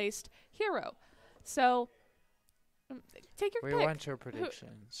 who replaced Hero. So take your pick. We want your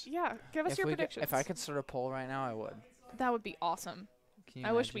predictions. Give us your predictions. If I could start a poll right now, I would. That would be awesome.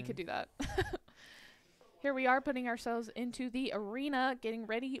 I wish we could do that. Here we are putting ourselves into the arena, getting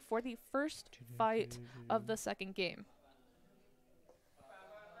ready for the first fight of the second game.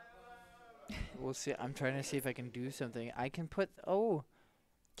 We'll see. I'm trying to see if I can do something. I can put...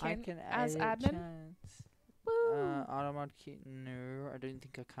 I can as add admin? chance. Woo! Automod key... No, I don't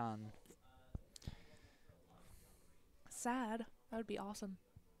think I can. Sad. That would be awesome.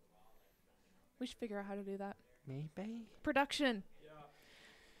 We should figure out how to do that. Maybe? Production.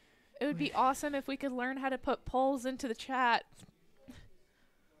 It would be awesome if we could learn how to put polls into the chat.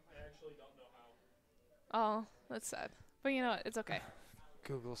 I actually don't know how. Oh, that's sad. But you know what? It's okay.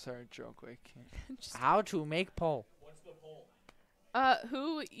 Google search real quick. How to make poll. What's the poll?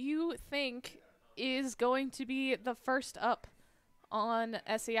 Who you think is going to be the first up on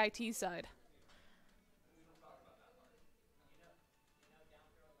SAIT side?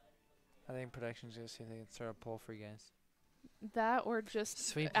 I think production's going to see if they can start a poll for you guys. That or just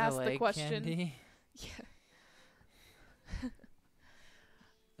Sweep ask the the question. Candy. Yeah.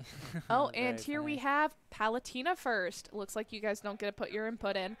 Oh, and here we have Palutena first. Looks like you guys don't get to put your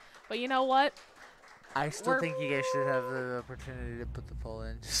input in. But you know what? I still think you guys should have the opportunity to put the poll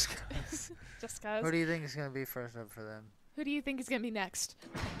in just because. Just because. Who do you think is going to be first up for them? Who do you think is going to be next?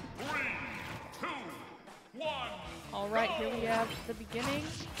 3, 2, 1. All right, here we have the beginning.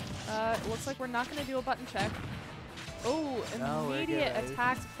 It looks like we're not going to do a button check. Oh, immediate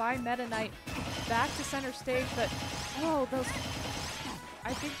attacks by Meta Knight. Back to center stage, but those...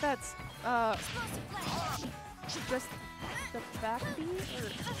 I think that's just the back B or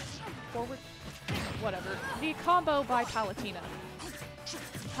forward, whatever. The combo by Palutena.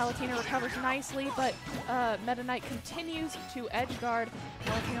 Palutena recovers nicely, but Meta Knight continues to edge guard.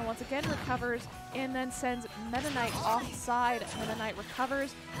 Palutena once again recovers and then sends Meta Knight offside. Meta Knight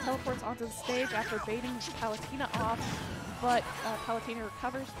recovers, teleports onto the stage after baiting Palutena off. but Palatina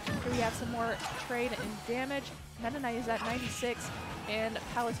recovers. Here we have some more trade and damage. Meta Knight is at 96, and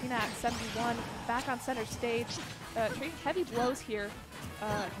Palatina at 71. Back on center stage, trading heavy blows here.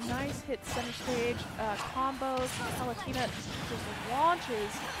 Nice hit center stage, combos. Palatina just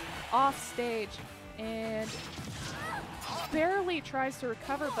launches off stage and barely tries to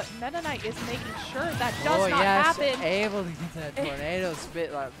recover, but Meta Knight is making sure that does not happen. Able to get that tornado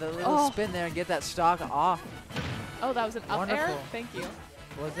spin, the little spin there and get that stock off. Oh, that was an up air? Thank you.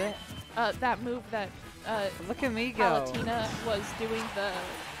 Was it? That move that look at me go. Palatina was doing the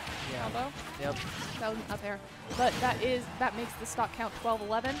combo. Yep. That was an up air. But that makes the stock count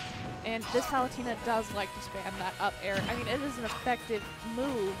 12-11, and this Palatina does like to spam that up air. I mean, it is an effective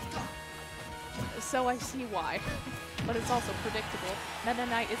move, so I see why. But it's also predictable. Meta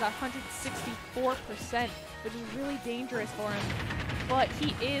Knight is 164%, which is really dangerous for him. But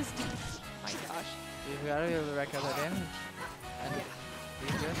he is, oh my gosh. You've got to be able to rack up that damage.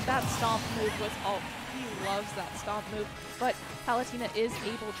 That stomp move was he loves that stomp move. But Palatina is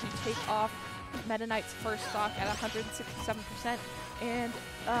able to take off Meta Knight's first stock at 167% and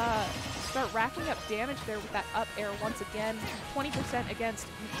start racking up damage there with that up air once again. 20% against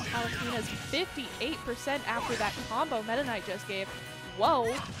Palatina's 58% after that combo Meta Knight just gave.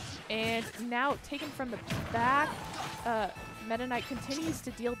 Whoa! And now taken from the back, Meta Knight continues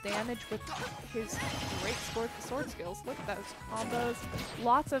to deal damage with his great sword skills. Look at those combos.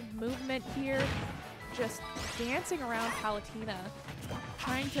 Lots of movement here. Just dancing around Palatina,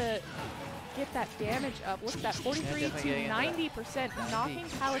 trying to get that damage up. Look at that, 43 to 90%, knocking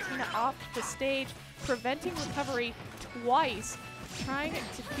Palatina off the stage, preventing recovery twice, trying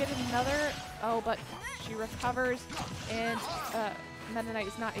to get another, but she recovers, and Meta Knight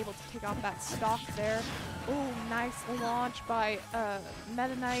is not able to take off that stock there. Ooh, nice launch by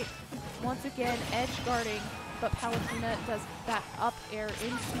Meta Knight. Once again, edge guarding, but Palatina does that up air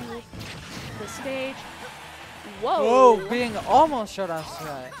into the stage. Whoa! Whoa, being almost shot off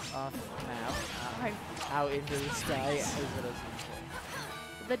map. Out into the sky is what I was going to say.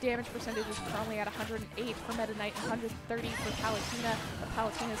 The damage percentage is currently at 108 for Meta Knight, 130 for Palatina, but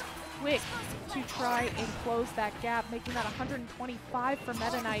Palatina is quick to try and close that gap, making that 125 for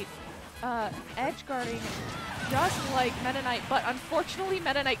Meta Knight. Edge guarding just like Meta Knight, but unfortunately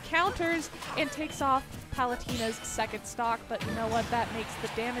Meta Knight counters and takes off Palatina's second stock, but you know what, that makes the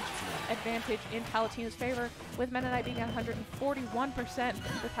damage advantage in Palatina's favor, with Meta Knight being at 141%,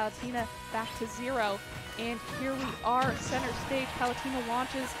 with Palatina back to 0. And here we are, center stage, Palatina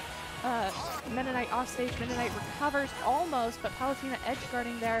launches, Meta Knight off stage, Meta Knight recovers almost, but Palatina edge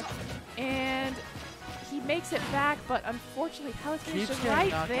guarding there, and he makes it back, but unfortunately Palatina's just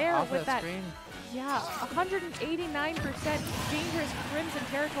right there with that. Yeah, 189% dangerous Crimson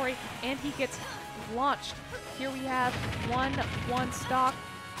territory, and he gets launched. Here we have 1-1 stock,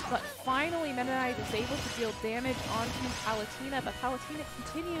 but finally Meta Knight is able to deal damage onto Palatina, but Palatina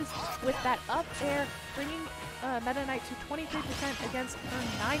continues with that up air, bringing Meta Knight to 23% against her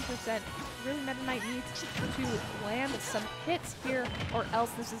 9%. Really, Meta Knight needs to land some hits here, or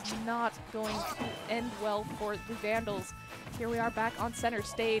else this is not going to end well for the Vandals. Here we are back on center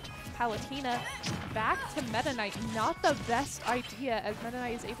stage. Palatina back to Meta Knight. Not the best idea, as Meta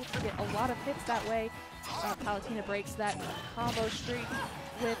Knight is able to get a lot of hits that way. Palatina breaks that combo streak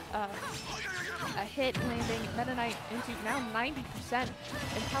with a hit landing Meta Knight into now 90%,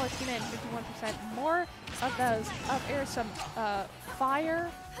 and Palatina in 51%. More of those up air, some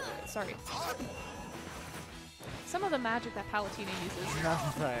fire. Sorry. Some of the magic that Palatina uses.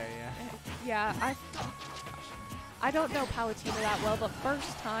 Not fire, yeah. Yeah, I don't know Palatina that well. The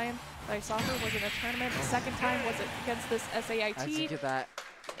first time that I saw her was in a tournament. The second time was against this SAIT. I get that.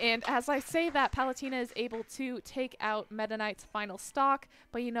 And as I say that, Palatina is able to take out Meta Knight's final stock.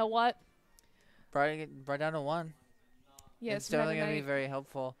 But you know what? Brought down to 1. Yes, it's definitely going to be very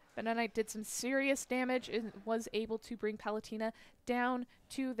helpful. Meta Knight did some serious damage and was able to bring Palatina down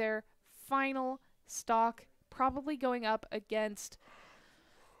to their final stock. Probably going up against,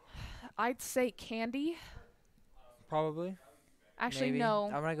 I'd say, Candy. Probably. Actually, maybe. no.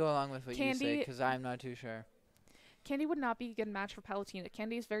 I'm going to go along with what Candy, you say, because I'm not too sure. Candy would not be a good match for Palatina.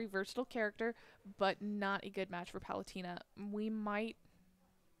 Candy is a very versatile character, but not a good match for Palatina. We might...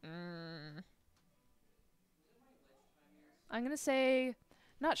 I'm going to say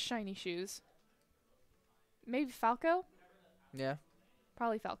not Shiny Shoes. Maybe Falco? Yeah.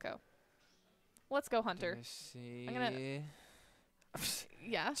 Probably Falco. Let's go, Hunter. See. I'm going to...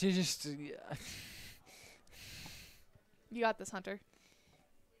 Yeah. She just... Yeah. You got this, Hunter.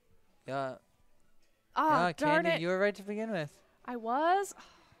 Yeah. Ah, yeah, darn Candy, it. you were right to begin with. I was?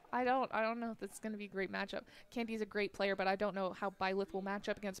 I don't know if it's going to be a great matchup. Candy's a great player, but I don't know how Byleth will match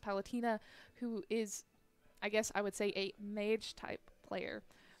up against Palutena, who is, I guess I would say, a mage type player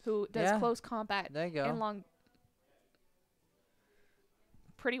who does close combat and long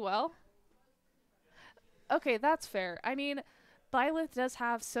pretty well. Okay, that's fair. I mean, Byleth does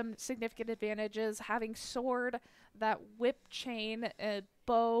have some significant advantages, having sword, that whip chain, a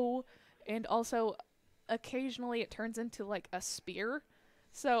bow, and also occasionally it turns into like a spear.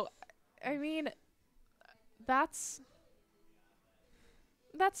 So, I mean, that's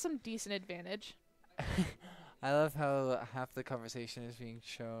some decent advantage. I love how half the conversation is being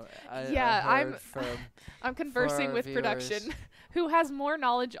shown. I'm conversing with production, who has more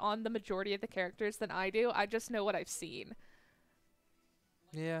knowledge on the majority of the characters than I do. I just know what I've seen.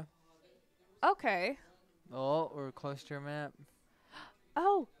 Yeah. Okay. Oh, we're close to our map.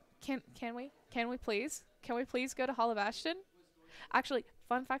 Oh, can we please go to Hall of Bastion? Actually,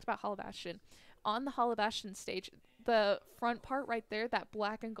 fun fact about Hall of Bastion. On the Hall of Bastion stage, the front part right there, that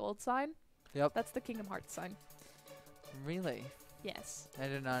black and gold sign. Yep. That's the Kingdom Hearts sign. Really? Yes. I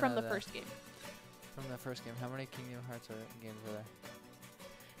did not know From the that. first game. From the first game. How many Kingdom Hearts games are there?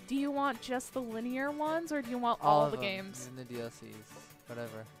 Do you want just the linear ones, or do you want all the of games? Even the DLCs.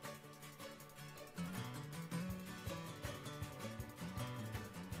 Whatever.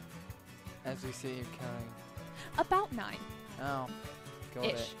 As we see you counting. About 9. Oh. Got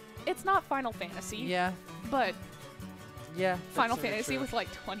Ish. it. It's not Final Fantasy. Yeah. But yeah. Final Fantasy with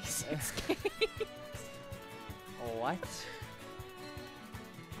like 26 games. What?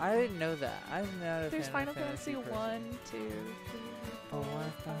 I didn't know that. I'm not a There's Final Fantasy person. 1, 2, 3, 4,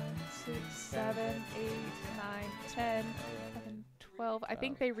 5, 6, 7, 8, 9, 10, 11, 12. I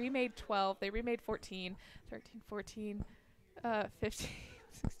think they remade 12. They remade 14, 13, 14, 15,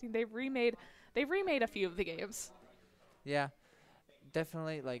 16. They've remade a few of the games. Yeah.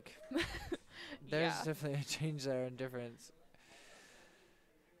 Definitely, like, there's definitely a change there in difference.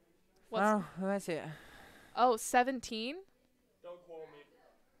 Oh, that's it. Oh, 17? Don't quote me.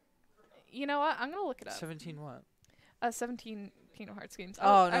 You know what? I'm going to look it up. 17 what? 17 Kingdom Hearts games.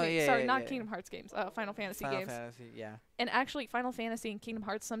 Oh, no, I mean, yeah, sorry, yeah, not yeah. Kingdom Hearts games. Final Fantasy Final games. Fantasy, yeah. And actually, Final Fantasy and Kingdom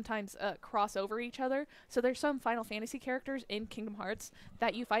Hearts sometimes cross over each other. So there's some Final Fantasy characters in Kingdom Hearts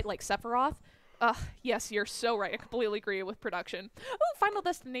that you fight, like Sephiroth. Yes, you're so right. I completely agree with production. Oh, Final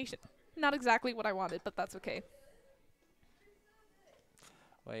Destination. Not exactly what I wanted, but that's okay.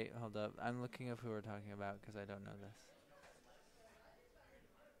 Wait, hold up. I'm looking up who we're talking about because I don't know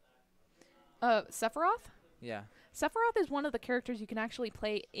this. Sephiroth? Yeah. Sephiroth is one of the characters you can actually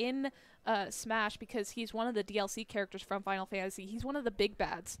play in Smash because he's one of the DLC characters from Final Fantasy. He's one of the big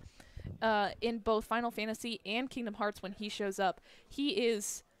bads in both Final Fantasy and Kingdom Hearts when he shows up. He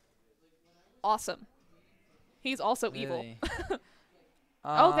is awesome. He's also evil.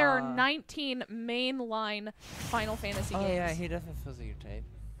 Oh, there are 19 mainline Final Fantasy games. Oh, yeah, he definitely feels like your type.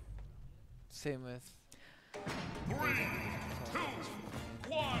 Same with... 3, 2,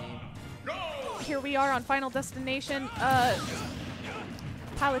 1, go! Here we are on Final Destination.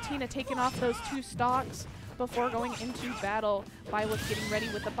 Palutena taking off those 2 stocks before going into battle. Byleth getting ready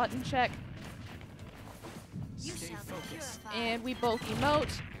with a button check. And we both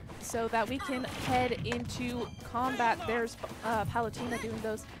emote so that we can head into combat. There's Palutena doing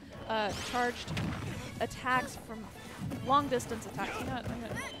those charged attacks from long distance attacks.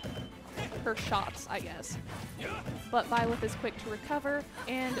 Her shots, I guess. But Byleth is quick to recover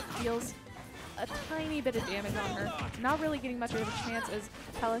and deals a tiny bit of damage on her. Not really getting much of a chance as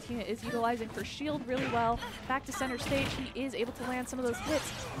Palutena is utilizing her shield really well. Back to center stage, he is able to land some of those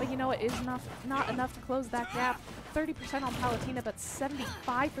hits, but you know it is not enough to close that gap. 30% on Palutena, but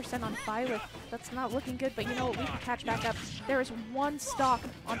 75% on Byleth. That's not looking good, but you know what? We can catch back up. There is 1 stock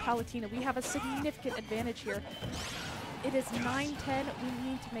on Palutena. We have a significant advantage here. It is 9-10. We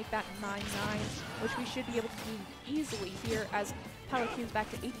need to make that 9-9, which we should be able to do easily here as Palutena's back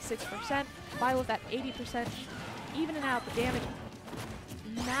to 86%. Byleth at 80%, evening out the damage.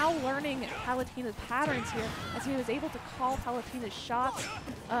 Now learning Palutena's patterns here as he was able to call Palutena's shots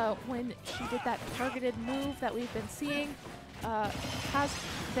when she did that targeted move that we've been seeing.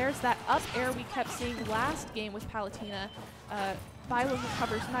 There's that up air we kept seeing last game with Palutena. Byleth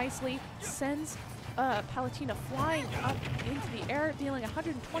recovers nicely, sends Palutena flying up into the air, dealing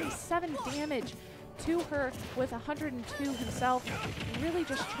 127 damage to her with 102 himself. Really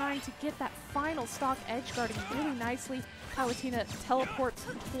just trying to get that final stock edge guarding really nicely. Palutena teleports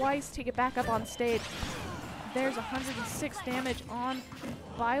twice to get back up on stage. There's 106 damage on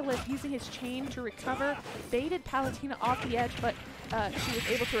Byleth using his chain to recover. Baited Palutena off the edge, but she was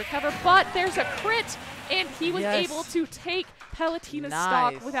able to recover. But there's a crit, and he was able to take Palutina's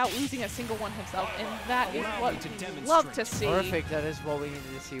Nice. stock without losing a single one himself, and that is what we love to see. Perfect. That is what we needed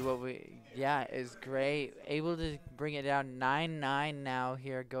to see. Yeah, is great. Able to bring it down 9-9 now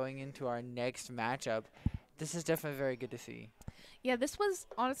here going into our next matchup. This is definitely very good to see. Yeah, this was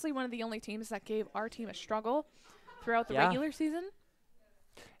honestly one of the only teams that gave our team a struggle throughout the regular season.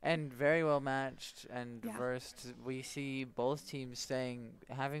 And very well matched and Yeah. versed. We see both teams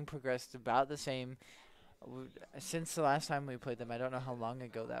having progressed about the same since the last time we played them. I don't know how long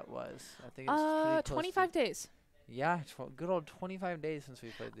ago that was. I think it's pretty close 25 days. Yeah, good old 25 days since we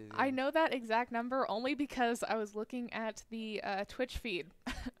played these games. I know that exact number only because I was looking at the Twitch feed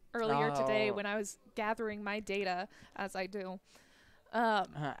earlier today when I was gathering my data, as I do.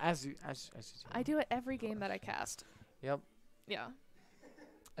 As you do. I do it every game that I cast. Yep. Yeah.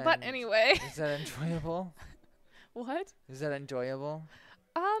 And but anyway. Is that enjoyable? What? Is that enjoyable?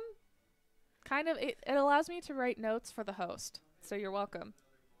 Kind of. It allows me to write notes for the host, so you're welcome.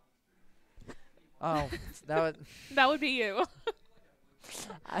 Oh, that would be you.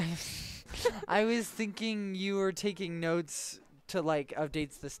 I was thinking you were taking notes to like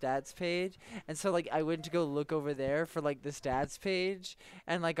updates the stats page, and so like I went to go look over there for like the stats page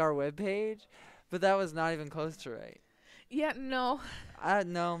and like our web page, but that was not even close to right. Yeah, no.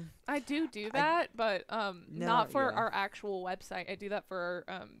 No. I do that, but not for our actual website. I do that for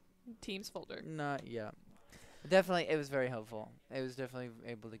our Teams folder. Yeah. Definitely, it was very helpful. It was definitely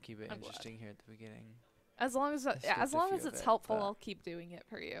able to keep it interesting here at the beginning. As long as it's helpful, I'll keep doing it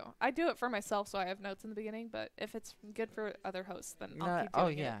for you. I do it for myself, so I have notes in the beginning. But if it's good for other hosts, then I'll keep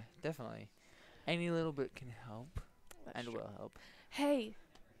doing it. Oh yeah, definitely. Any little bit can help, will help. Hey,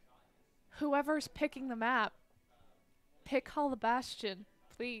 whoever's picking the map, pick Hall the Bastion,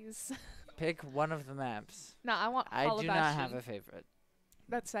 please. Pick one of the maps. No, I want Hall the Bastion. I do not have a favorite.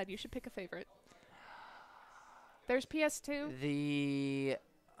 That's sad. You should pick a favorite. There's PS2.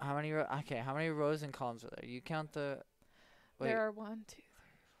 How many how many rows and columns are there? You count the. Wait. There are 1, 2, 3,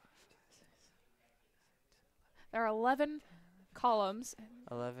 4, 5, 6, 7, 8. There are 11 columns.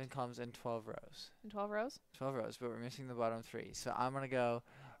 11 columns and 12 rows. And 12 rows? 12 rows, but we're missing the bottom 3. So I'm gonna go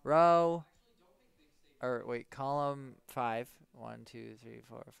column 5. 1, 2, 3,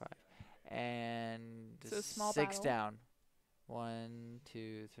 4, 5, and so 6 battle. down. 1,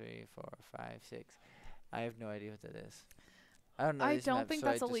 2, 3, 4, 5, 6. I have no idea what that is. I don't know. I don't think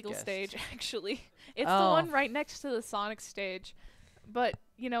that's a legal stage, actually. It's the Oh. one right next to the Sonic stage. But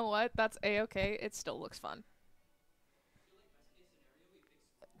you know what? That's A-okay. It still looks fun.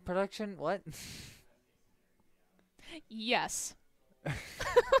 Production? What? Yes.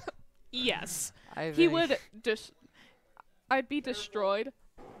 Yes. He would I'd be destroyed.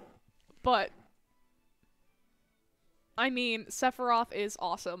 But I mean, Sephiroth is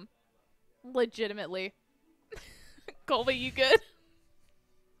awesome. Legitimately. Colby, you good?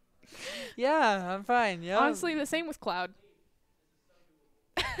 Yeah, I'm fine. Yeah. Honestly, the same with Cloud.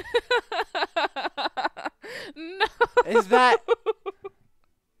 No. Is that?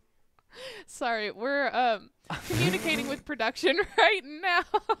 Sorry, we're communicating with production right now.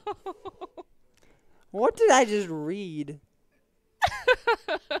 What did I just read?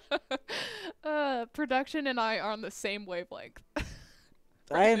 Production and I are on the same wavelength.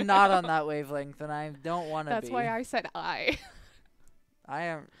 I am not on that wavelength, and I don't want to be. That's why I said I. I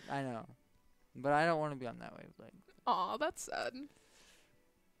am. I know, but I don't want to be on that wavelength. Aw, that's sad.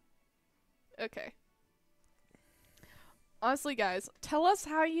 Okay. Honestly, guys, tell us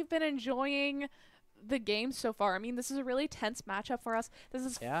how you've been enjoying the game so far. I mean, this is a really tense matchup for us. This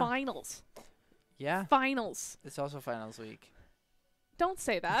is finals. Yeah. Finals. It's also finals week. Don't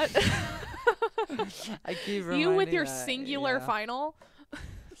say that. I keep reminding you with your that, singular final.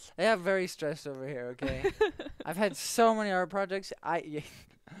 Yeah, very stressed over here, okay? I've had so many art projects. I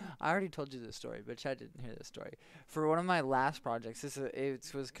already told you this story, but Chad didn't hear this story. For one of my last projects,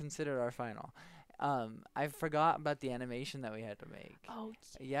 it was considered our final. I forgot about the animation that we had to make. Oh.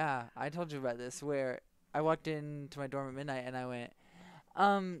 Yeah, I told you about this, where I walked into my dorm at midnight, and I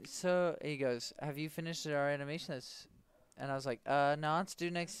went, so he goes, have you finished our animation? And I was like, no, it's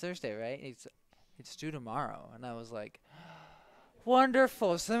due next Thursday, right? It's due tomorrow. And I was like,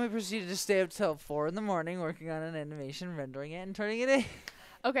 wonderful. So then we proceeded to stay up till 4 in the morning working on an animation, rendering it, and turning it in.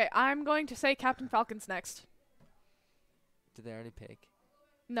 Okay, I'm going to say Captain Falcon's next. Did they already pick?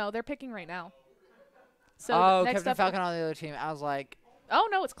 No, they're picking right now. So next Captain Falcon on the other team. I was like... Oh,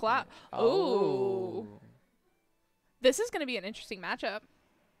 no, it's Cloud. Oh. Ooh. This is going to be an interesting matchup.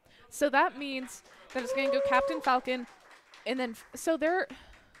 So that means that it's going to go Captain Falcon, and then... So they're...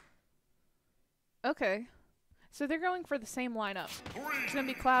 Okay. So they're going for the same lineup. It's going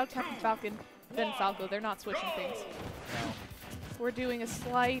to be Cloud, Captain Falcon, then Falco. They're not switching things. No. We're doing a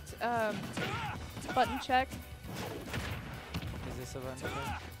slight button check. Is this a button check?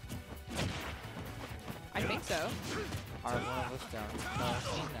 I think so. Are one of us down? No,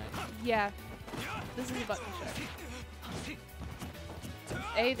 it's nice. Yeah. This is a button check.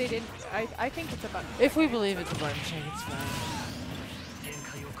 They didn't. I think it's a button check. If we believe it's a button check, it's fine.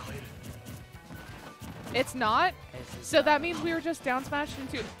 It's not? It's So that means we were just down smashed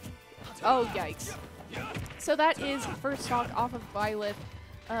into. Oh, yikes. So that is first stock off of Violet.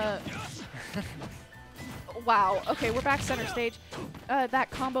 Wow. Okay, we're back center stage.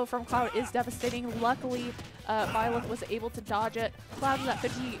 That combo from Cloud is devastating. Luckily, Violet was able to dodge it. Cloud is at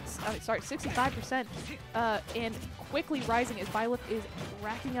 65%, and quickly rising as Violet is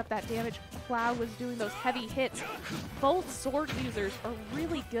racking up that damage. Cloud was doing those heavy hits. Both sword users are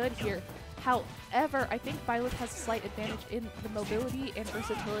really good here. However, I think Violet has a slight advantage in the mobility and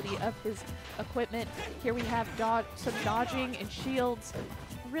versatility of his equipment. Here we have some dodging and shields,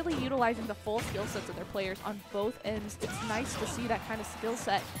 really utilizing the full skill sets of their players on both ends. It's nice to see that kind of skill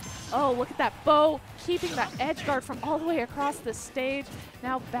set. Oh, look at that bow, keeping that edge guard from all the way across the stage.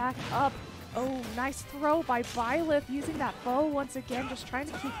 Now back up. Oh, nice throw by Violet, using that bow once again, just trying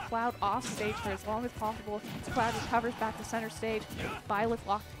to keep Cloud off stage for as long as possible. Cloud recovers back to center stage. Violet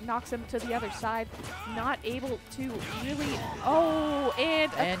knocks him to the other side. Not able to really... Oh, and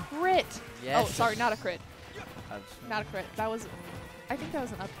a crit! Yes. Oh, sorry, not a crit. Not a crit. That was... I think that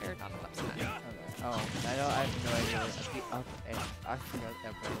was an up air, not an up smash. Okay. Oh, I have no idea what the up air. I forgot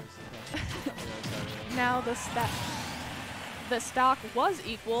that was. Okay. Now the stock was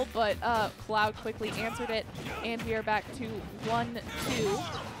equal, but Cloud quickly answered it, and we are back to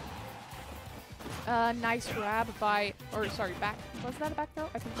 1-2. Nice grab by, or sorry, back. Was that a back throw?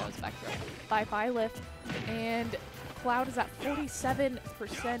 I think that was a back throw by Violet, and Cloud is at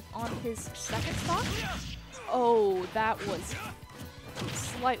 47% on his second stock. Oh, that was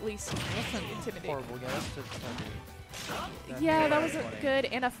slightly intimidating. Horrible, Yeah, that wasn't good,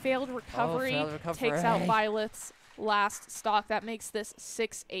 and a failed recovery, takes out Violet's last stock. That makes this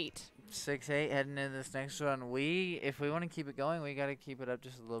 6-8. 6-8 heading into this next one. If we want to keep it going, we got to keep it up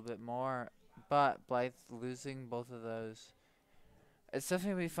just a little bit more. But Blythe losing both of those, it's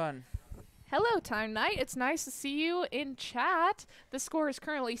definitely gonna be fun. Hello, Time Knight. It's nice to see you in chat. The score is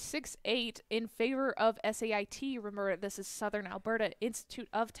currently 6-8 in favor of SAIT. Remember, this is Southern Alberta Institute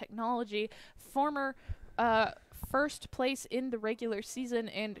of Technology, former first place in the regular season,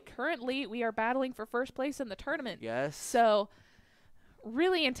 and currently we are battling for first place in the tournament. Yes. So,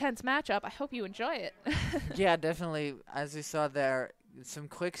 really intense matchup. I hope you enjoy it. Yeah, definitely. As we saw there, some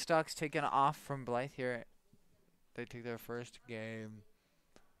quick stocks taken off from Blythe here. They took their first game.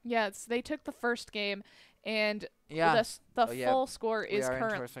 Yes, they took the first game, and yeah. the full score is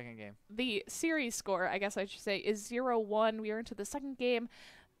currently our second game. The series score, I guess I should say, is 0-1. We are into the second game,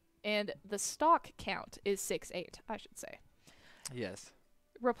 and the stock count is 6-8, I should say. Yes.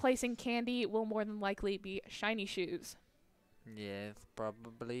 Replacing Candy will more than likely be Shiny Shoes. Yes,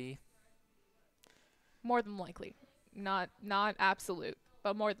 probably. More than likely. Not absolute,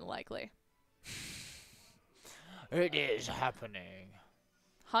 but more than likely. It is happening.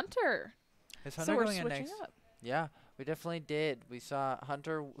 Hunter. Is Hunter so we're going in switching next? up. Yeah, we definitely did. We saw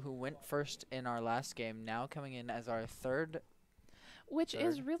Hunter, who went first in our last game, now coming in as our third. Which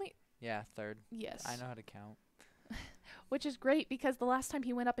is really... Yeah, third. Yes. I know how to count. Which is great, because the last time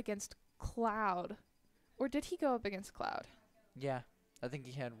he went up against Cloud... Or did he go up against Cloud? Yeah. I think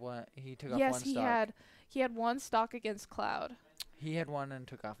he had one. He took off one stock. Yes, he had one stock against Cloud. He had one and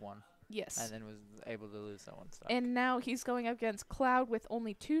took off one. Yes. And then was able to lose that one stock. And now he's going up against Cloud with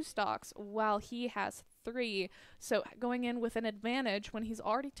only 2 stocks, while he has 3. So going in with an advantage when he's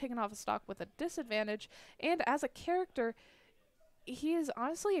already taken off a stock with a disadvantage. And as a character, he is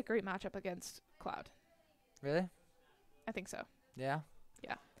honestly a great matchup against Cloud. Really? I think so. Yeah?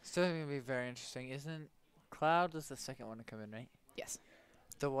 Yeah. Still going to be very interesting. Isn't Cloud was the second one to come in, right? Yes.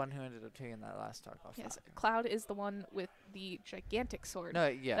 The one who ended up taking that last stock off. Yes, Cloud is the one with the gigantic sword. No,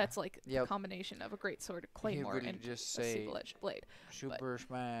 yeah. That's like the combination of a great sword, a claymore, and just a single-edged blade. Super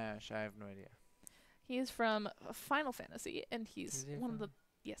Smash. I have no idea. He is from Final Fantasy, and he's one of the...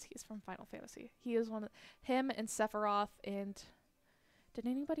 Yes, he's from Final Fantasy. He is one of... Him and Sephiroth, and... Did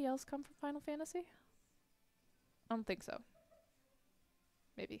anybody else come from Final Fantasy? I don't think so.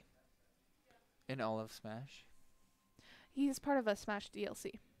 Maybe. In all of Smash? He's part of a Smash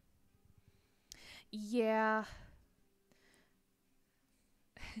DLC. Yeah.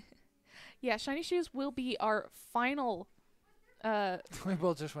 Yeah, Shiny Shoes will be our final... we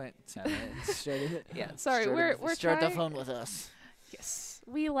both just went straight. Yeah, sorry, we're start trying... the phone with us. Yes.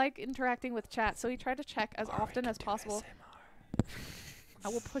 We like interacting with chat, so we try to check as often as possible. I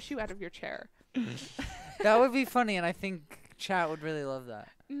will push you out of your chair. That would be funny, and I think chat would really love that.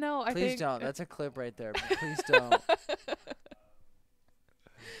 No, I Please think... don't. That's a clip right there. But please don't.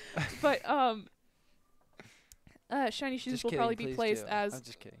 But, Shiny Shoes Just will kidding, probably be please placed do. as... I'm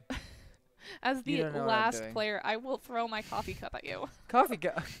just kidding. As You the don't know what I'm last doing. player, I will throw my coffee cup at you. Coffee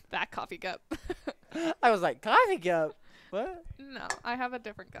cup. That coffee cup. I was like, coffee cup? What? No, I have a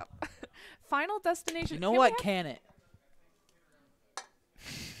different cup. Final destination. You know Here what? we Can it?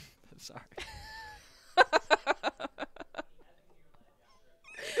 I'm sorry.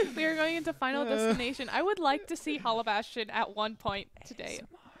 We are going into final destination. I would like to see Hollow Bastion at one point today.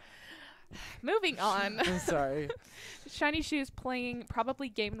 Moving on. I'm sorry. Shiny Shoes playing probably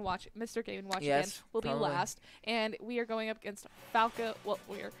Game & Watch. Mr. Game & Watch Yes, again will probably. be last. And we are going up against Falco. Well,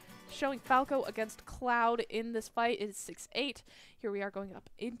 we're showing Falco against Cloud in this fight. It is 6-8. Here we are going up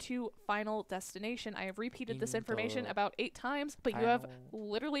into final destination. I have repeated this information about 8 times, but you have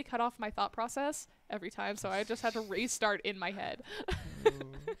literally cut off my thought process every time, so I just had to restart in my head.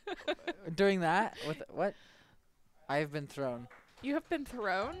 Doing that? With what? I have been thrown. You have been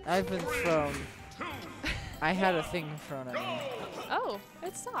thrown? I've been thrown. I had a thing thrown at me. Oh,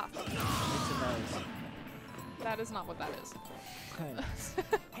 it's soft. It's a nose. That is not what that is. Thanks.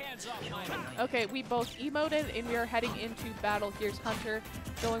 Okay, we both emoted and we are heading into battle. Here's Hunter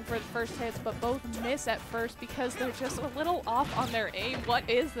going for the first hits, but both miss at first because they're just a little off on their aim. What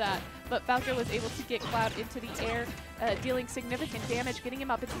is that? But Falco was able to get Cloud into the air, dealing significant damage, getting him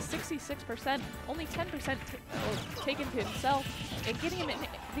up into 66%, only 10% taken to himself, and getting him in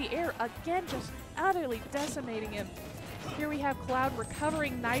the air again, just utterly decimating him. Here we have Cloud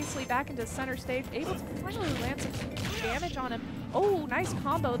recovering nicely back into center stage, able to finally land some damage on him. Oh, nice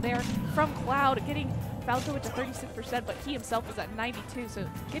combo there from Cloud, getting Falco into 36%, but he himself is at 92, so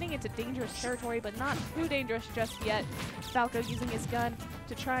getting into dangerous territory, but not too dangerous just yet. Falco using his gun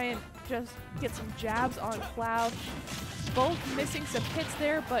to try and just get some jabs on Cloud. Both missing some hits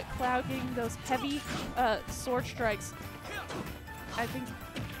there, but Cloud getting those heavy sword strikes. I think,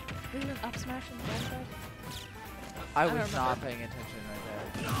 is it an up smash and down smash? I don't was not remember. paying attention right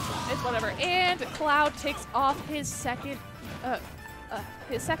there. It's whatever. And Cloud takes off his second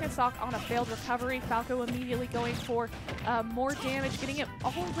stock on a failed recovery. Falco immediately going for more damage, getting it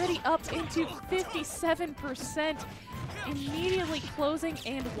already up into 57%, immediately closing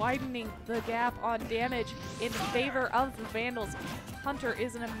and widening the gap on damage in favor of the Vandals. Hunter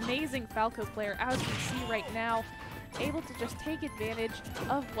is an amazing Falco player, as we see right now, able to just take advantage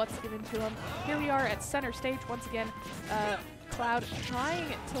of what's given to him. Here we are at center stage once again. Cloud trying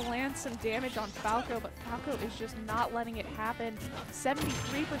to land some damage on Falco, but Falco is just not letting it happen.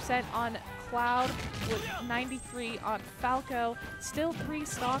 73% on Cloud with 93 on Falco. Still 3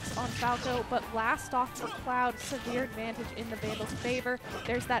 stocks on Falco, but last stock for Cloud, severe advantage in the Vandals' favor.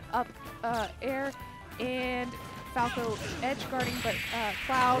 There's that up air, and Falco edge guarding, but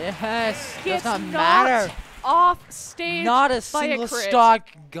Cloud Yes, gets does not knocked matter. off stage. Not a by single crit. stock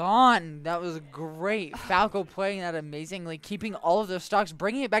gone. That was great. Falco playing that amazingly, keeping all of those stocks,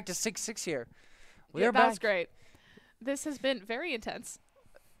 bringing it back to 6-6 here. We are That was back. great. This has been very intense.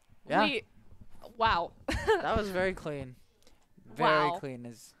 Yeah. Wow. That was very clean. Very Wow. clean,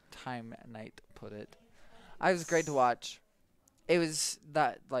 as Time Knight put it. It was great to watch. It was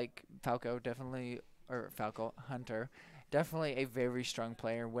that, like, Hunter, definitely a very strong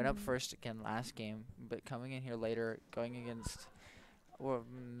player. Went up first again last game, but coming in here later, going against, or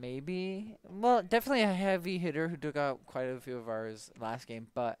definitely a heavy hitter who took out quite a few of ours last game,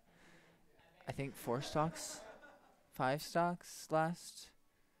 but I think 4 stocks, 5 stocks last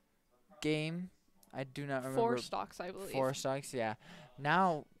game. I do not remember. 4 stocks, I believe. 4 stocks, yeah.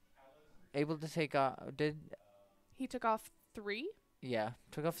 Now, able to take off, He took off 3? yeah,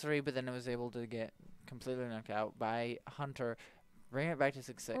 took off 3, but then it was able to get completely knocked out by Hunter, bring it back to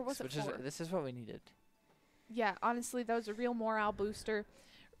 6-6, Or was it which 4? this is what we needed. Yeah, honestly, that was a real morale booster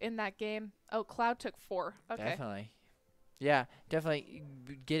in that game. Oh, Cloud took 4. Okay. Definitely. Yeah, definitely.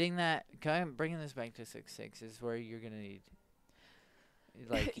 Getting that, bringing this back to 6-6 is where you're going to need.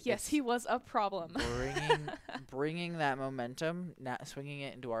 Like, yes, he was a problem. bringing that momentum, swinging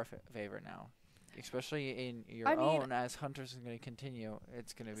it into our favor now. Especially in your I mean, own, as Hunter's is going to continue,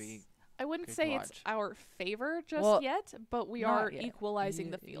 it's going to be. I wouldn't good say to it's watch. our favor just yet, but we are Not yet.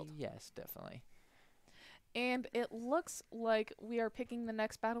 equalizing the field. Yes, definitely. And it looks like we are picking the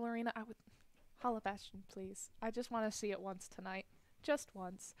next battle arena. Hollow Bastion, please. I just want to see it once tonight. Just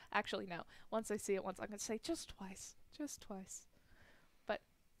once. Actually, no. Once I see it once, I'm going to say just twice. Just twice. But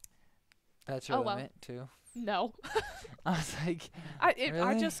That's your well. limit, too. No. I was like, I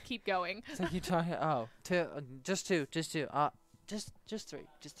really? just keep going. It's like you talking. Oh, 2, just 2. Just three.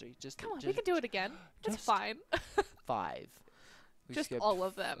 Just three. Come on, we can do it again. It's just fine. 5. We Just skipped all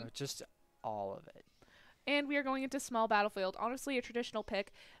of them. Just all of it. And we are going into small battlefield. Honestly, a traditional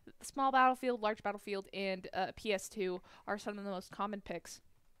pick. Small battlefield, large battlefield, and PS2 are some of the most common picks.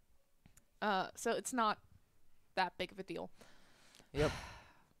 So it's not that big of a deal. Yep.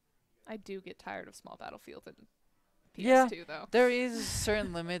 I do get tired of small battlefield and Yeah, PS2 though. there is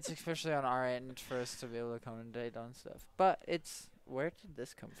certain limits, especially on our end, for us to be able to commentate on stuff. But where did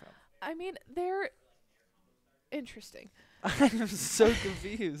this come from? I mean, they're interesting. I'm so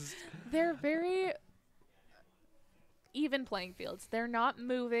confused. They're very even playing fields. They're not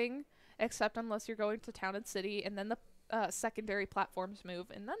moving, except unless you're going to town and city, and then the secondary platforms move,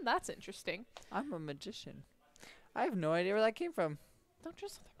 and then that's interesting. I'm a magician. I have no idea where that came from. Don't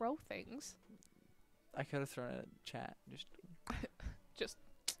just throw things. I could have thrown it in chat. Just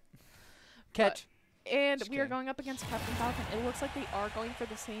catch. And Just we are kidding. going up against Captain Falcon. It looks like they are going for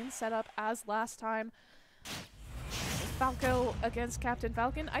the same setup as last time. Falco against Captain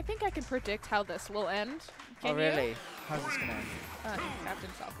Falcon. I think I can predict how this will end. Can Oh, you? really? How's this gonna end? In Captain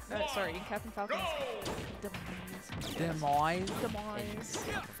Falcon. Sorry, in Captain Falcon's demise. Demise. Demise.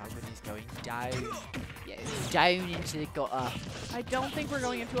 Falcon is going down. Yes. Down into the gutter. I don't think we're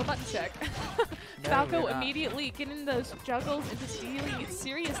going into a button check. No, Falco we're not. immediately getting those juggles into dealing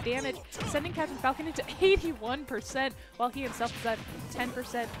serious damage, sending Captain Falcon into 81%, while he himself is at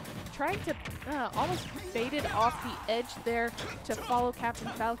 10%. Trying to almost baited off the edge there to follow Captain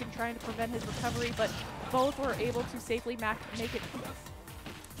Falcon, trying to prevent his recovery, but both were able to safely make it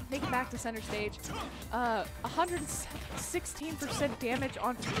back to center stage. 116% damage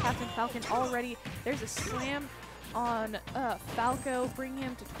on Captain Falcon already. There's a slam on Falco, bringing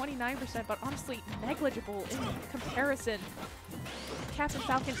him to 29%, but honestly negligible in comparison. Captain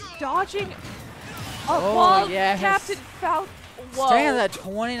Falcon dodging while yes. Captain Falcon. Staying at that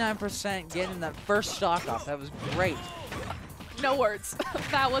 29%, getting that first stock off. That was great. No words.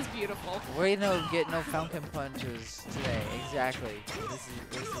 That was beautiful. We no get no Falcon punches today. Exactly.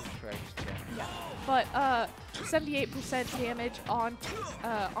 This is correct. Yeah. But 78% damage on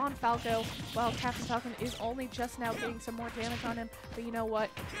Falco, while Captain Falcon is only just now getting some more damage on him. But you know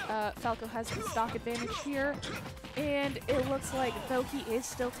what? Falco has the stock advantage here, and it looks like though he is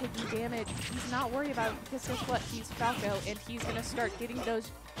still taking damage, he's not worried about it because guess what? He's Falco, and he's gonna start getting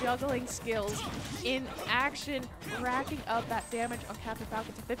those juggling skills in action, racking up that damage on Captain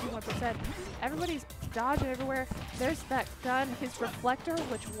Falcon to 51%. Everybody's dodging everywhere. There's that gun, his reflector,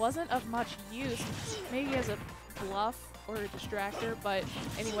 which wasn't of much use, maybe as a bluff or a distractor, but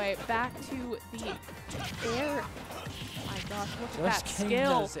anyway, back to the air. My gosh, look at that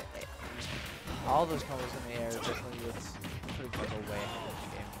skill. All those combos in the air definitely looks pretty Falco way ahead of the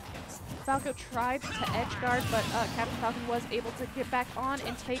game. Falco tried to edge guard, but Captain Falcon was able to get back on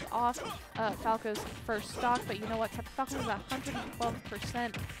and take off Falco's first stock. But you know what? Captain Falcon was at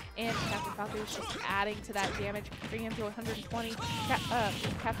 112%, and Captain Falco is just adding to that damage, bringing him to 120.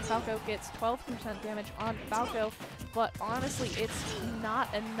 Captain Falco gets 12% damage on Falco, but honestly, it's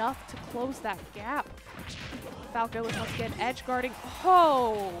not enough to close that gap. Falco is once again edge guarding.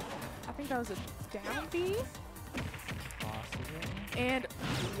 Oh! I think that was a down B. And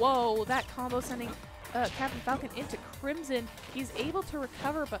whoa, that combo sending Captain Falcon into Crimson. He's able to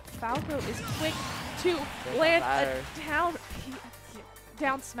recover, but Falco is quick to land a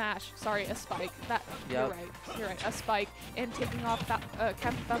down smash. Sorry, a spike. You're right, a spike, and taking off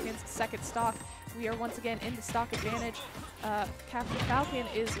Captain Falcon's second stock. We are once again in the stock advantage. Captain Falcon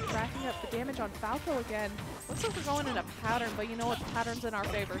is racking up the damage on Falco again. Looks like we're going in a pattern, but you know what? The pattern's in our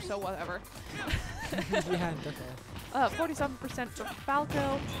favor, so whatever. Yeah, definitely. 47% for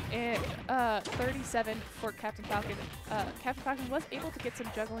Falco and 37 for Captain Falcon. Captain Falcon was able to get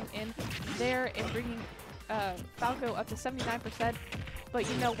some juggling in there and bringing Falco up to 79%. But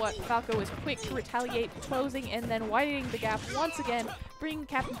you know what? Falco is quick to retaliate, closing and then widening the gap once again, bringing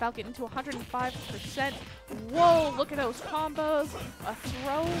Captain Falcon into 105%. Whoa, look at those combos. A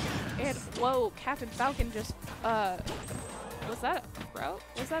throw, and whoa, Captain Falcon just, was that a throw?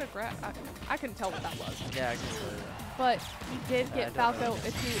 Was that a grab? I couldn't tell what that was. Yeah, I can tell you that. But he did get Falco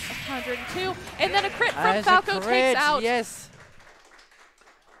into 102, and then a crit from Falco takes out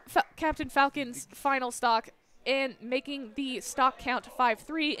Captain Falcon's final stock, and making the stock count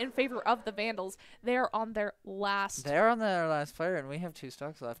 5-3 in favor of the Vandals. They're on their last. They're on their last player, and we have 2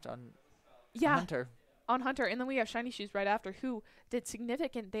 stocks left on Hunter. On Hunter, and then we have Shiny Shoes right after, who did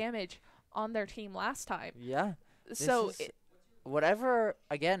significant damage on their team last time. Yeah. So whatever,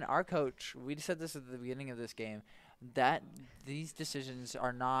 again, our coach, we said this at the beginning of this game, that these decisions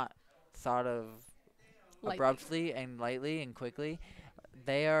are not thought of abruptly and lightly and quickly.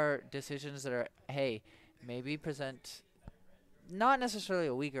 They are decisions that are, hey, maybe present not necessarily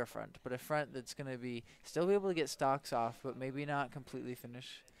a weaker front, but a front that's going to be still be able to get stocks off, but maybe not completely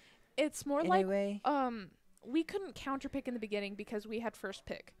finish. It's more anyway. like we couldn't counterpick in the beginning because we had first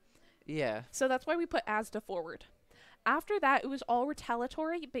pick. Yeah. So that's why we put Asda forward. After that, it was all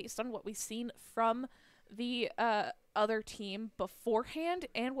retaliatory based on what we've seen from the other team beforehand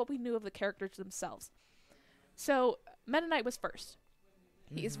and what we knew of the characters themselves. So Meta Knight was first.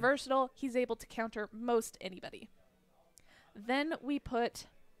 He's versatile. He's able to counter most anybody. Then we put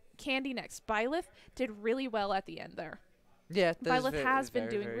Candy next. Byleth did really well at the end there. Yeah, Byleth has been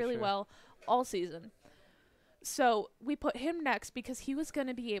doing really well all season. So we put him next because he was going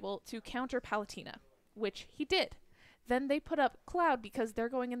to be able to counter Palutena, which he did. Then they put up Cloud because they're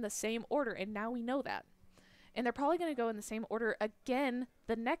going in the same order, and now we know that. And they're probably going to go in the same order again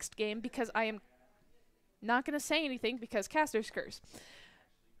the next game because I am not going to say anything because Caster's Curse.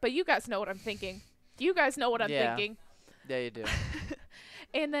 But you guys know what I'm thinking. You guys know what I'm thinking. Yeah, you do.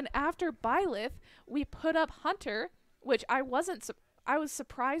 And then after Byleth, we put up Hunter, which I was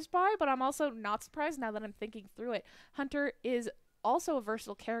surprised by, but I'm also not surprised now that I'm thinking through it. Hunter is also a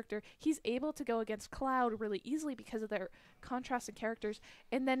versatile character. He's able to go against Cloud really easily because of their contrasting characters.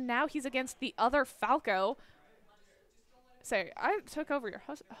 And then now he's against the other Falco. Sorry, I took over your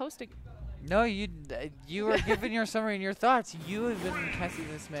hosting. No, you were giving your summary and your thoughts. You have been casting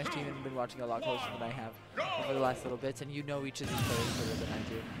the Smash team and been watching a lot closer than I have over the last little bits, and you know each of these players better than I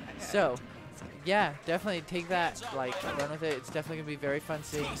do. So, yeah, definitely take that, run with it. It's definitely going to be very fun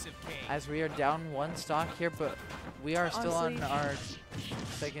seeing as we are down one stock here, but we are still on our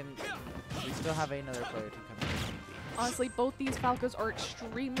second. We still have another player to come in. Honestly, both these Falcos are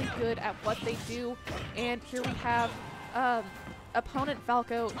extremely good at what they do, and here we have opponent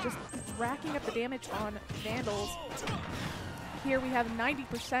Falco just racking up the damage on Vandals. Here we have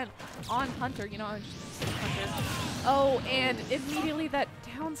 90% on Hunter. You know, I'm just saying Hunter. Oh, and immediately that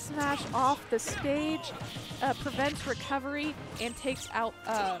down smash off the stage prevents recovery and takes out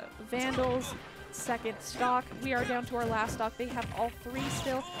Vandals' second stock. We are down to our last stock. They have all three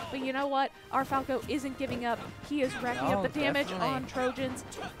still. But you know what? Our Falco isn't giving up. He is racking up the damage on Trojans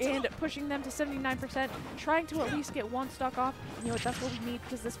and pushing them to 79%, trying to at least get one stock off. You know what? That's what we need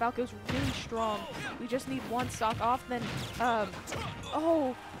because this Falco is really strong. We just need one stock off. Then,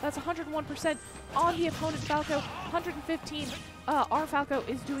 oh, that's 101% on the opponent Falco. 115. Our Falco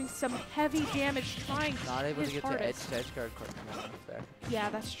is doing some heavy damage trying Not able to get hardest. to edge guard quick enough there. Yeah,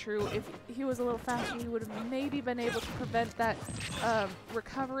 that's true. If he was a little faster, he would have maybe been able to prevent that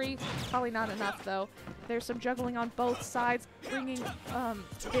recovery. Probably not enough, though. There's some juggling on both sides, bringing Hunter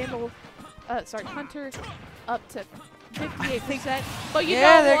up to 58%. But you know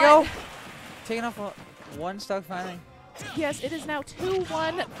what? There you go. Taking off one stock finally. Yes, it is now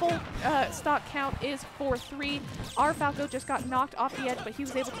 2-1. Full stock count is 4-3. Our Falco just got knocked off the edge, but he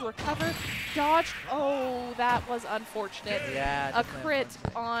was able to recover. Dodged. Oh, that was unfortunate. Yeah. A crit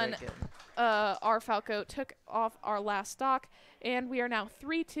on our Falco took off our last stock, and we are now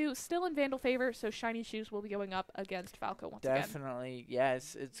 3-2, still in Vandal favor, so Shiny Shoes will be going up against Falco once again. Definitely.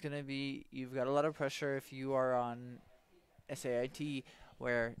 Yes, it's going to be, you've got a lot of pressure if you are on SAIT,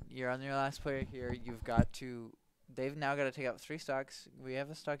 where you're on your last player here. You've got to... They've now got to take out 3 stocks. We have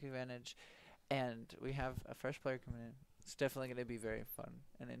a stock advantage, and we have a fresh player coming in. It's definitely going to be very fun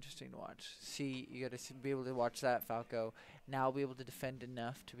and interesting to watch. You got to be able to watch that Falco now be able to defend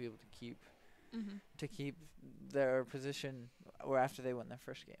enough to be able to keep their position or after they won their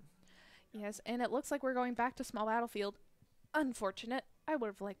first game. Yes, and it looks like we're going back to small battlefield. Unfortunate. I would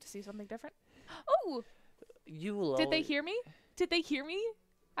have liked to see something different. Oh! Did they hear me? Did they hear me?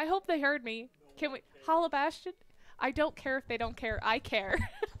 I hope they heard me. Can we... Hollow Bastion? I don't care if they don't care. I care.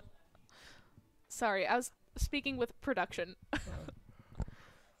 Sorry, I was speaking with production.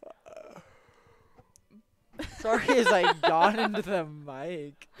 Sorry as I yawn into the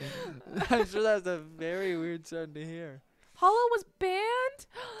mic. I'm sure that's a very weird sound to hear. Hollow was banned?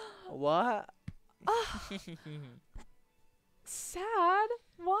 What? Sad.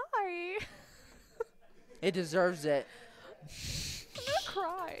 Why? It deserves it. I'm gonna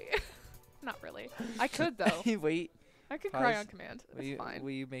cry. Not really. I could, though. Wait. I could cry on command. It's fine.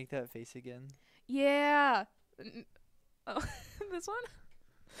 Will you make that face again? Yeah. Oh, this one?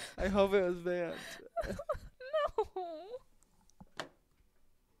 I hope it was banned. No.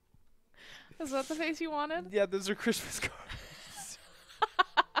 Is that the face you wanted? Yeah, those are Christmas cards.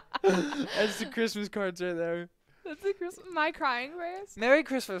 That's the Christmas cards right there. That's the my crying face? Merry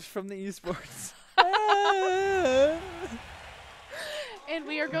Christmas from the esports. And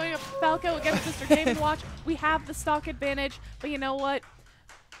we are going up Falco against Mr. Game & Watch. We have the stock advantage, but you know what?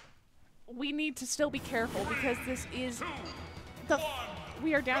 We need to still be careful because this is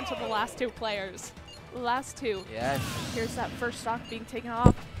we are down to the last 2 players. The last 2. Yes. Here's that first stock being taken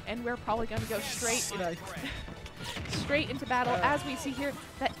off, and we're probably going to go straight into battle. As we see here,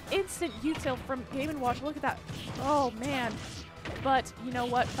 that instant util from Game & Watch. Look at that. Oh, man. But you know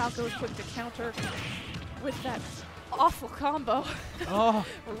what? Falco is quick to counter with that awful combo. Oh.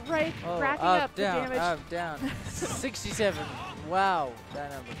 Racking up the damage. Up, down. 67. Wow.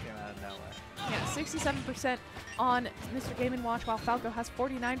 That number came out of nowhere. Yeah, 67% on Mr. Game & Watch, while Falco has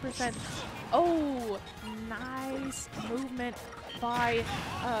 49%. Oh, nice movement by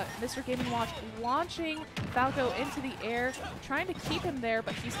Mr. Game & Watch, launching Falco into the air, trying to keep him there,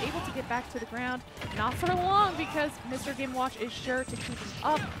 but he's able to get back to the ground. Not for long, because Mr. Game & Watch is sure to keep him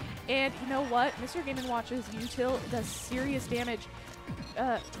up. And you know what? Mr. Game & Watch's util does serious damage.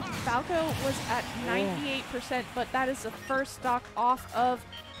 Falco was at 98%, but that is the first stock off of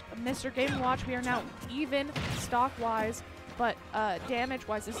Mr. Game & Watch. We are now even stock-wise, but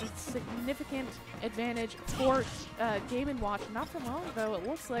damage-wise, this is a significant advantage for Game & Watch. Not for long, though, it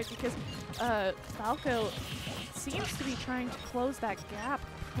looks like, because Falco seems to be trying to close that gap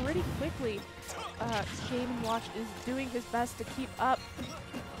pretty quickly. Game & Watch is doing his best to keep up.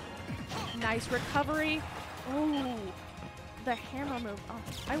 Nice recovery. Oh, the hammer move. Oh,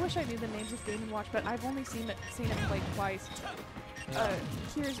 I wish I knew the names of Game & Watch, but I've only seen it play twice.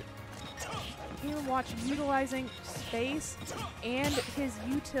 Here's Game & Watch utilizing space and his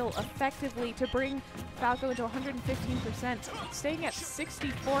util effectively to bring Falco into 115%, staying at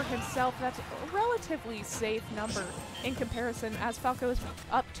 64 himself. That's a relatively safe number in comparison, as Falco is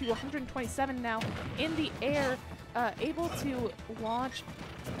up to 127 now in the air, able to launch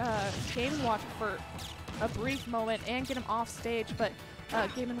Game & Watch for a brief moment and get him off stage, but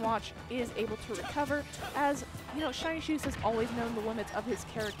Game & Watch is able to recover, as you know, Shiny Shoes has always known the limits of his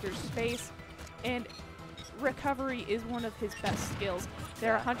character's space, and recovery is one of his best skills.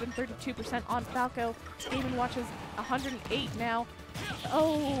 They're 132% on Falco. Game & Watch is 108 now.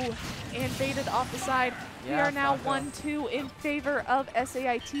 Oh, and baited off the side. Yeah, we are now Falco. 1-2 in favor of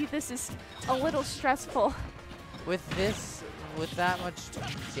SAIT. This is a little stressful. With that much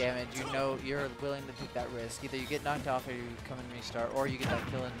damage, you know you're willing to take that risk. Either you get knocked off or you come and restart, or you get that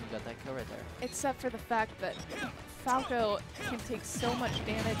kill and you got that kill right there. Except for the fact that Falco can take so much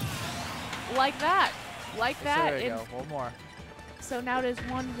damage like that. There we go. One more. So now it is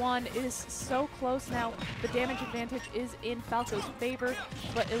 1-1. It is so close now. The damage advantage is in Falco's favor,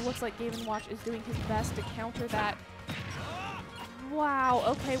 but it looks like Game & Watch is doing his best to counter that. Wow,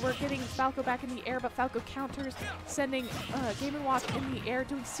 okay, we're getting Falco back in the air, but Falco counters, sending Game & Watch in the air,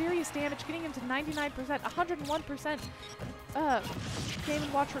 doing serious damage, getting him to 99%, 101%.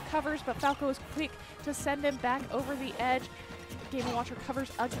 Game & Watch recovers, but Falco is quick to send him back over the edge. Game & Watch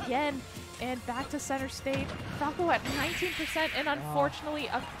recovers again, and back to center stage. Falco at 19%, and unfortunately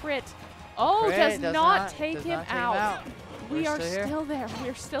a crit. Oh, does not take him out. We are still there.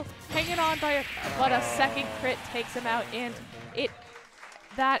 We're still hanging on by but a second crit takes him out, and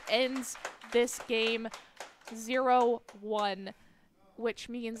that ends this game 0-1, which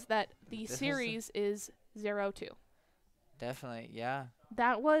means that the series is 0-2. Definitely, yeah.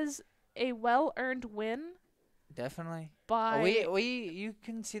 That was a well-earned win. Definitely. By you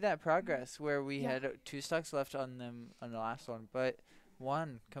can see that progress where we had 2 stocks left on them on the last one, but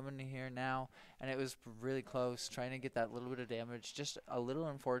 1 coming in here now, and it was really close, trying to get that little bit of damage. Just a little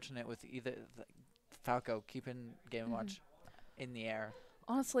unfortunate with either Falco keeping Game & Watch in the air.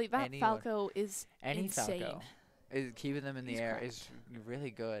 Honestly, that Falco is insane. Falco is keeping them in the air is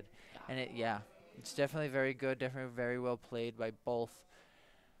really good, and it's definitely very good. Definitely very well played by both.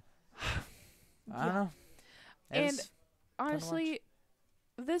 I don't know. And honestly,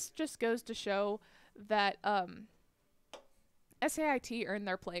 this just goes to show that SAIT earned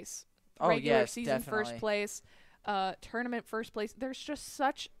their place. Regular season definitely. First place, tournament first place. There's just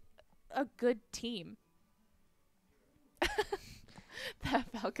such a good team. That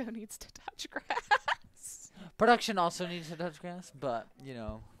Falco needs to touch grass. Production also needs to touch grass, but, you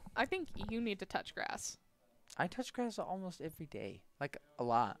know. I think you need to touch grass. I touch grass almost every day. Like, a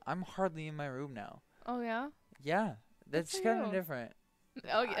lot. I'm hardly in my room now. Oh, yeah? Yeah. That's kind of different.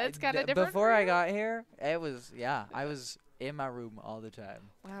 Oh, yeah, it's kind of different. Before I got here, it was, I was in my room all the time.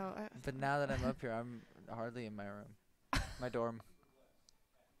 Wow. But now that I'm up here, I'm hardly in my room. My dorm.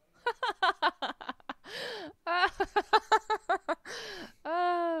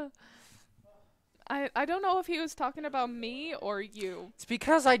 I don't know if he was talking about me or you. It's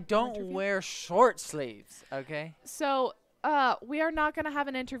because I don't wear short sleeves, okay? So We are not going to have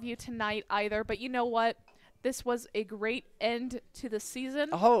an interview tonight either, but you know what? This was a great end to the season.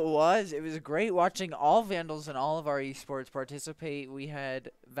 Oh, it was. It was great watching all Vandals and all of our esports participate. We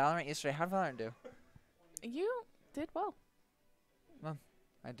had Valorant yesterday. How did Valorant do? You did well. Well,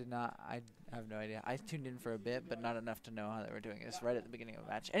 I did not. I have no idea. I tuned in for a bit, but not enough to know how they were doing. It was right at the beginning of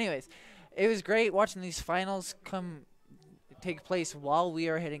the match. Anyways, it was great watching these finals take place while we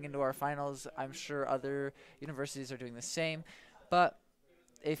are heading into our finals. I'm sure other universities are doing the same. But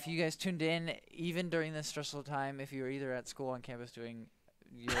if you guys tuned in, even during this stressful time, if you were either at school on campus doing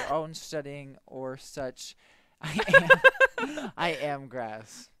your own studying or such, I am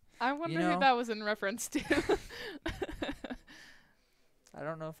grass. I wonder who that was in reference to. I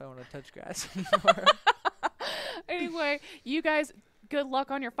don't know if I want to touch grass anymore. Anyway, you guys, good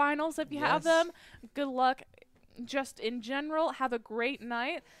luck on your finals if you have them. Good luck just in general. Have a great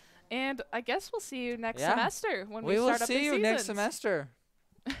night. And I guess we'll see you next semester when we start up the seasons. We will see you next semester.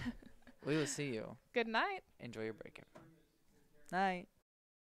 We will see you. Good night. Enjoy your break. Night.